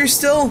you here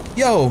still?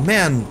 Yo,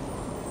 man.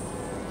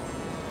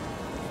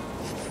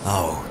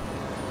 Oh,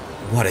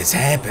 what has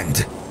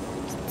happened?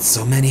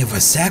 So many of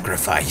us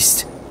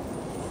sacrificed.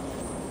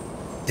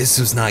 This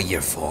was not your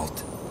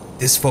fault.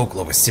 This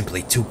folklore was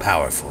simply too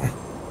powerful.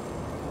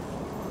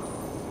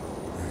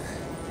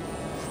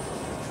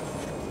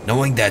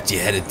 Knowing that you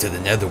headed to the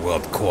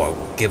Netherworld core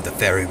will give the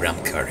fairy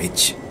realm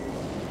courage.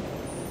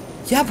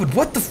 Yeah, but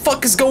what the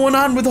fuck is going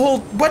on with the whole...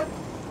 What?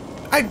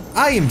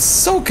 I am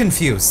so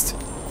confused.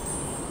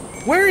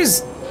 Where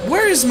is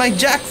my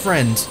Jack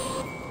friend?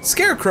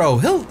 Scarecrow,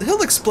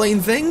 he'll explain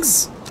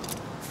things.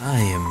 I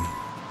am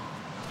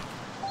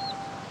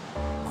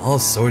all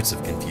sorts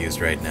of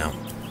confused right now.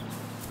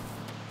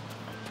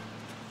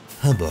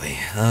 Oh boy.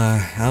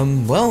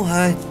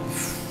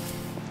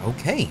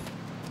 Okay.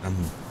 I'm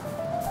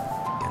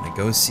gonna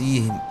go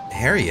see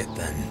Harriet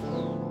then,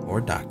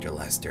 or Dr.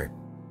 Lester,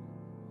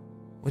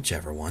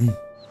 whichever one.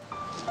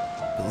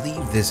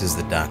 Believe this is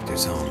the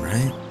doctor's home,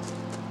 right?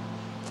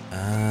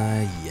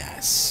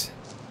 Yes.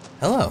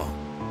 Hello.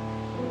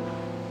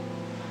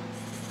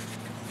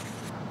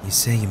 You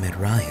say you met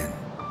Ryan,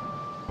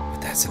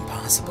 but that's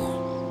impossible.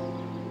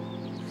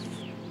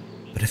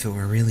 But if it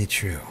were really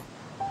true,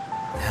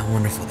 how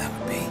wonderful that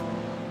would be.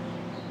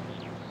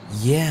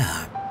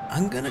 Yeah,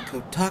 I'm gonna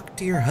go talk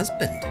to your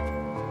husband.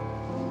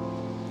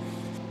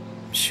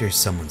 I'm sure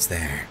someone's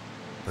there,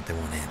 but they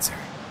won't answer.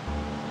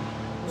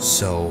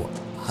 So,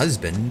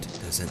 husband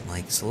doesn't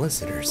like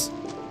solicitors.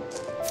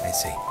 I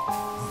see.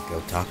 Go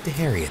talk to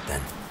Harriet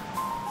then.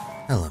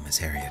 Hello, Miss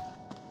Harriet.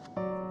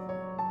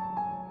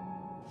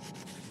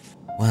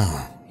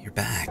 Well, you're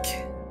back.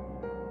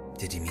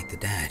 Did you meet the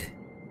dad?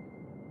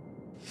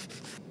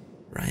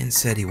 Ryan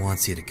said he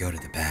wants you to go to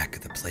the back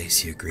of the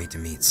place you agreed to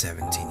meet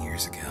 17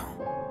 years ago.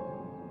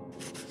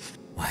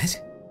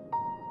 What?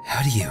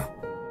 How do you?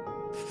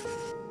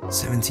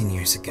 17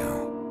 years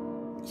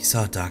ago, you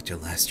saw Dr.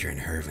 Lester and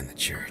Herv in the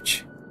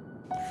church.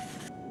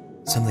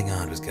 Something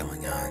odd was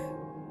going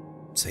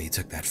on, so you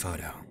took that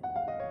photo.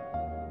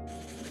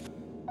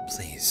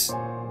 Please,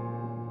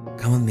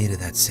 come with me to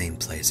that same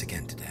place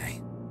again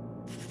today.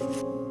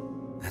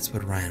 That's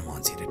what Ryan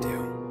wants you to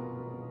do.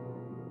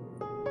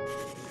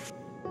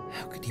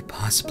 How could you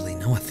possibly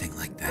know a thing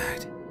like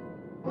that?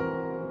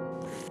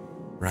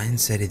 Ryan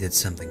said he did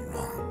something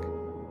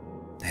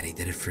wrong, that he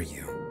did it for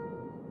you,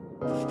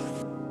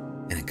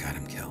 and it got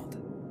him killed.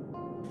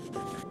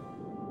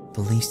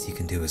 The least you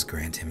can do is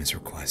grant him his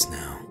request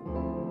now.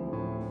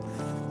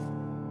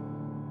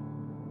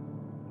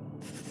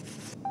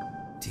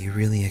 Do you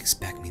really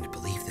expect me to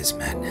believe this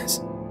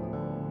madness?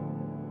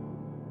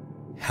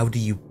 How do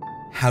you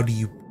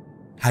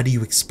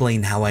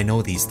explain how I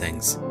know these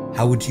things?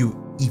 How would you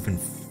even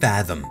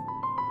fathom?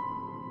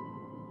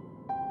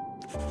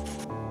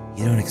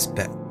 You don't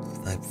expect...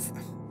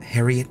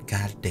 Harriet,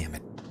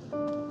 goddammit.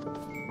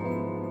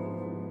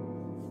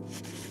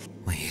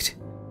 Wait.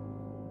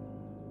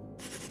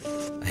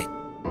 I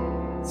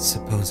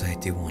suppose I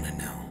do want to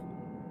know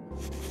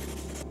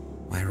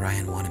why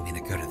Ryan wanted me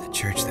to go to the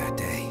church that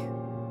day.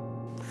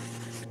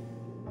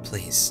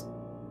 Please,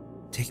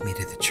 take me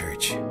to the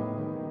church.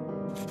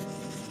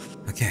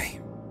 Okay,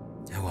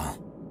 I will.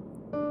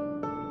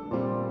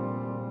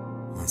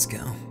 Let's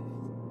go.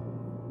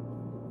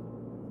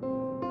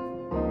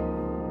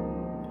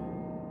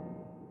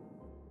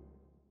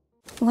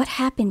 What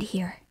happened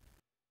here?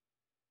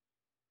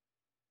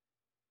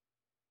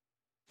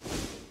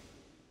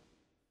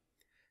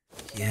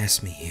 He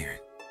asked me here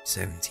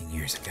 17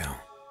 years ago,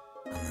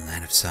 on the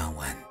night of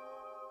Samhain.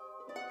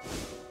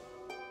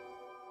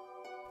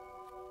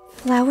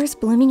 Flowers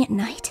blooming at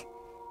night?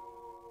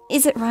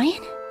 Is it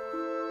Ryan?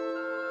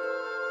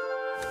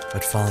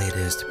 What folly it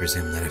is to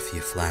presume that a few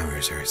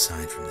flowers are a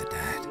sign from the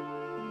dead.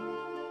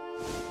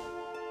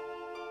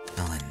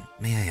 Ellen,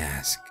 may I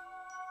ask,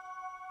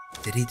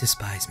 did he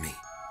despise me?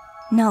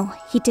 No,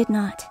 he did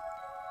not.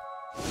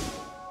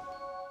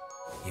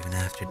 Even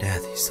after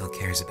death, he still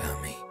cares about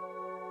me.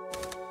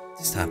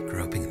 To stop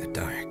groping in the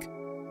dark,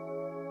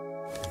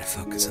 and to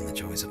focus on the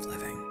joys of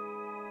living.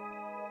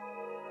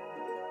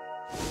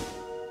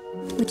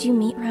 Would you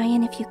meet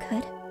Ryan if you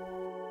could?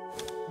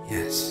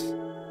 Yes,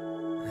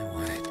 I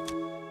would.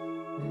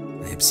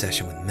 My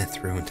obsession with myth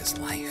ruined his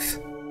life.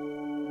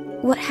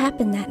 What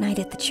happened that night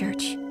at the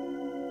church?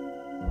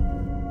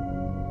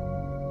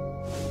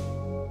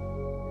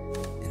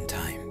 In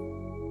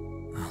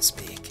time, I'll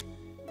speak.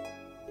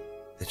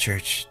 The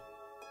church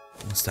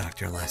was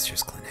Dr.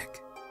 Lester's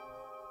clinic.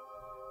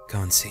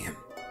 Go and see him.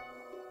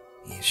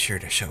 He is sure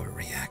to show a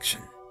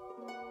reaction.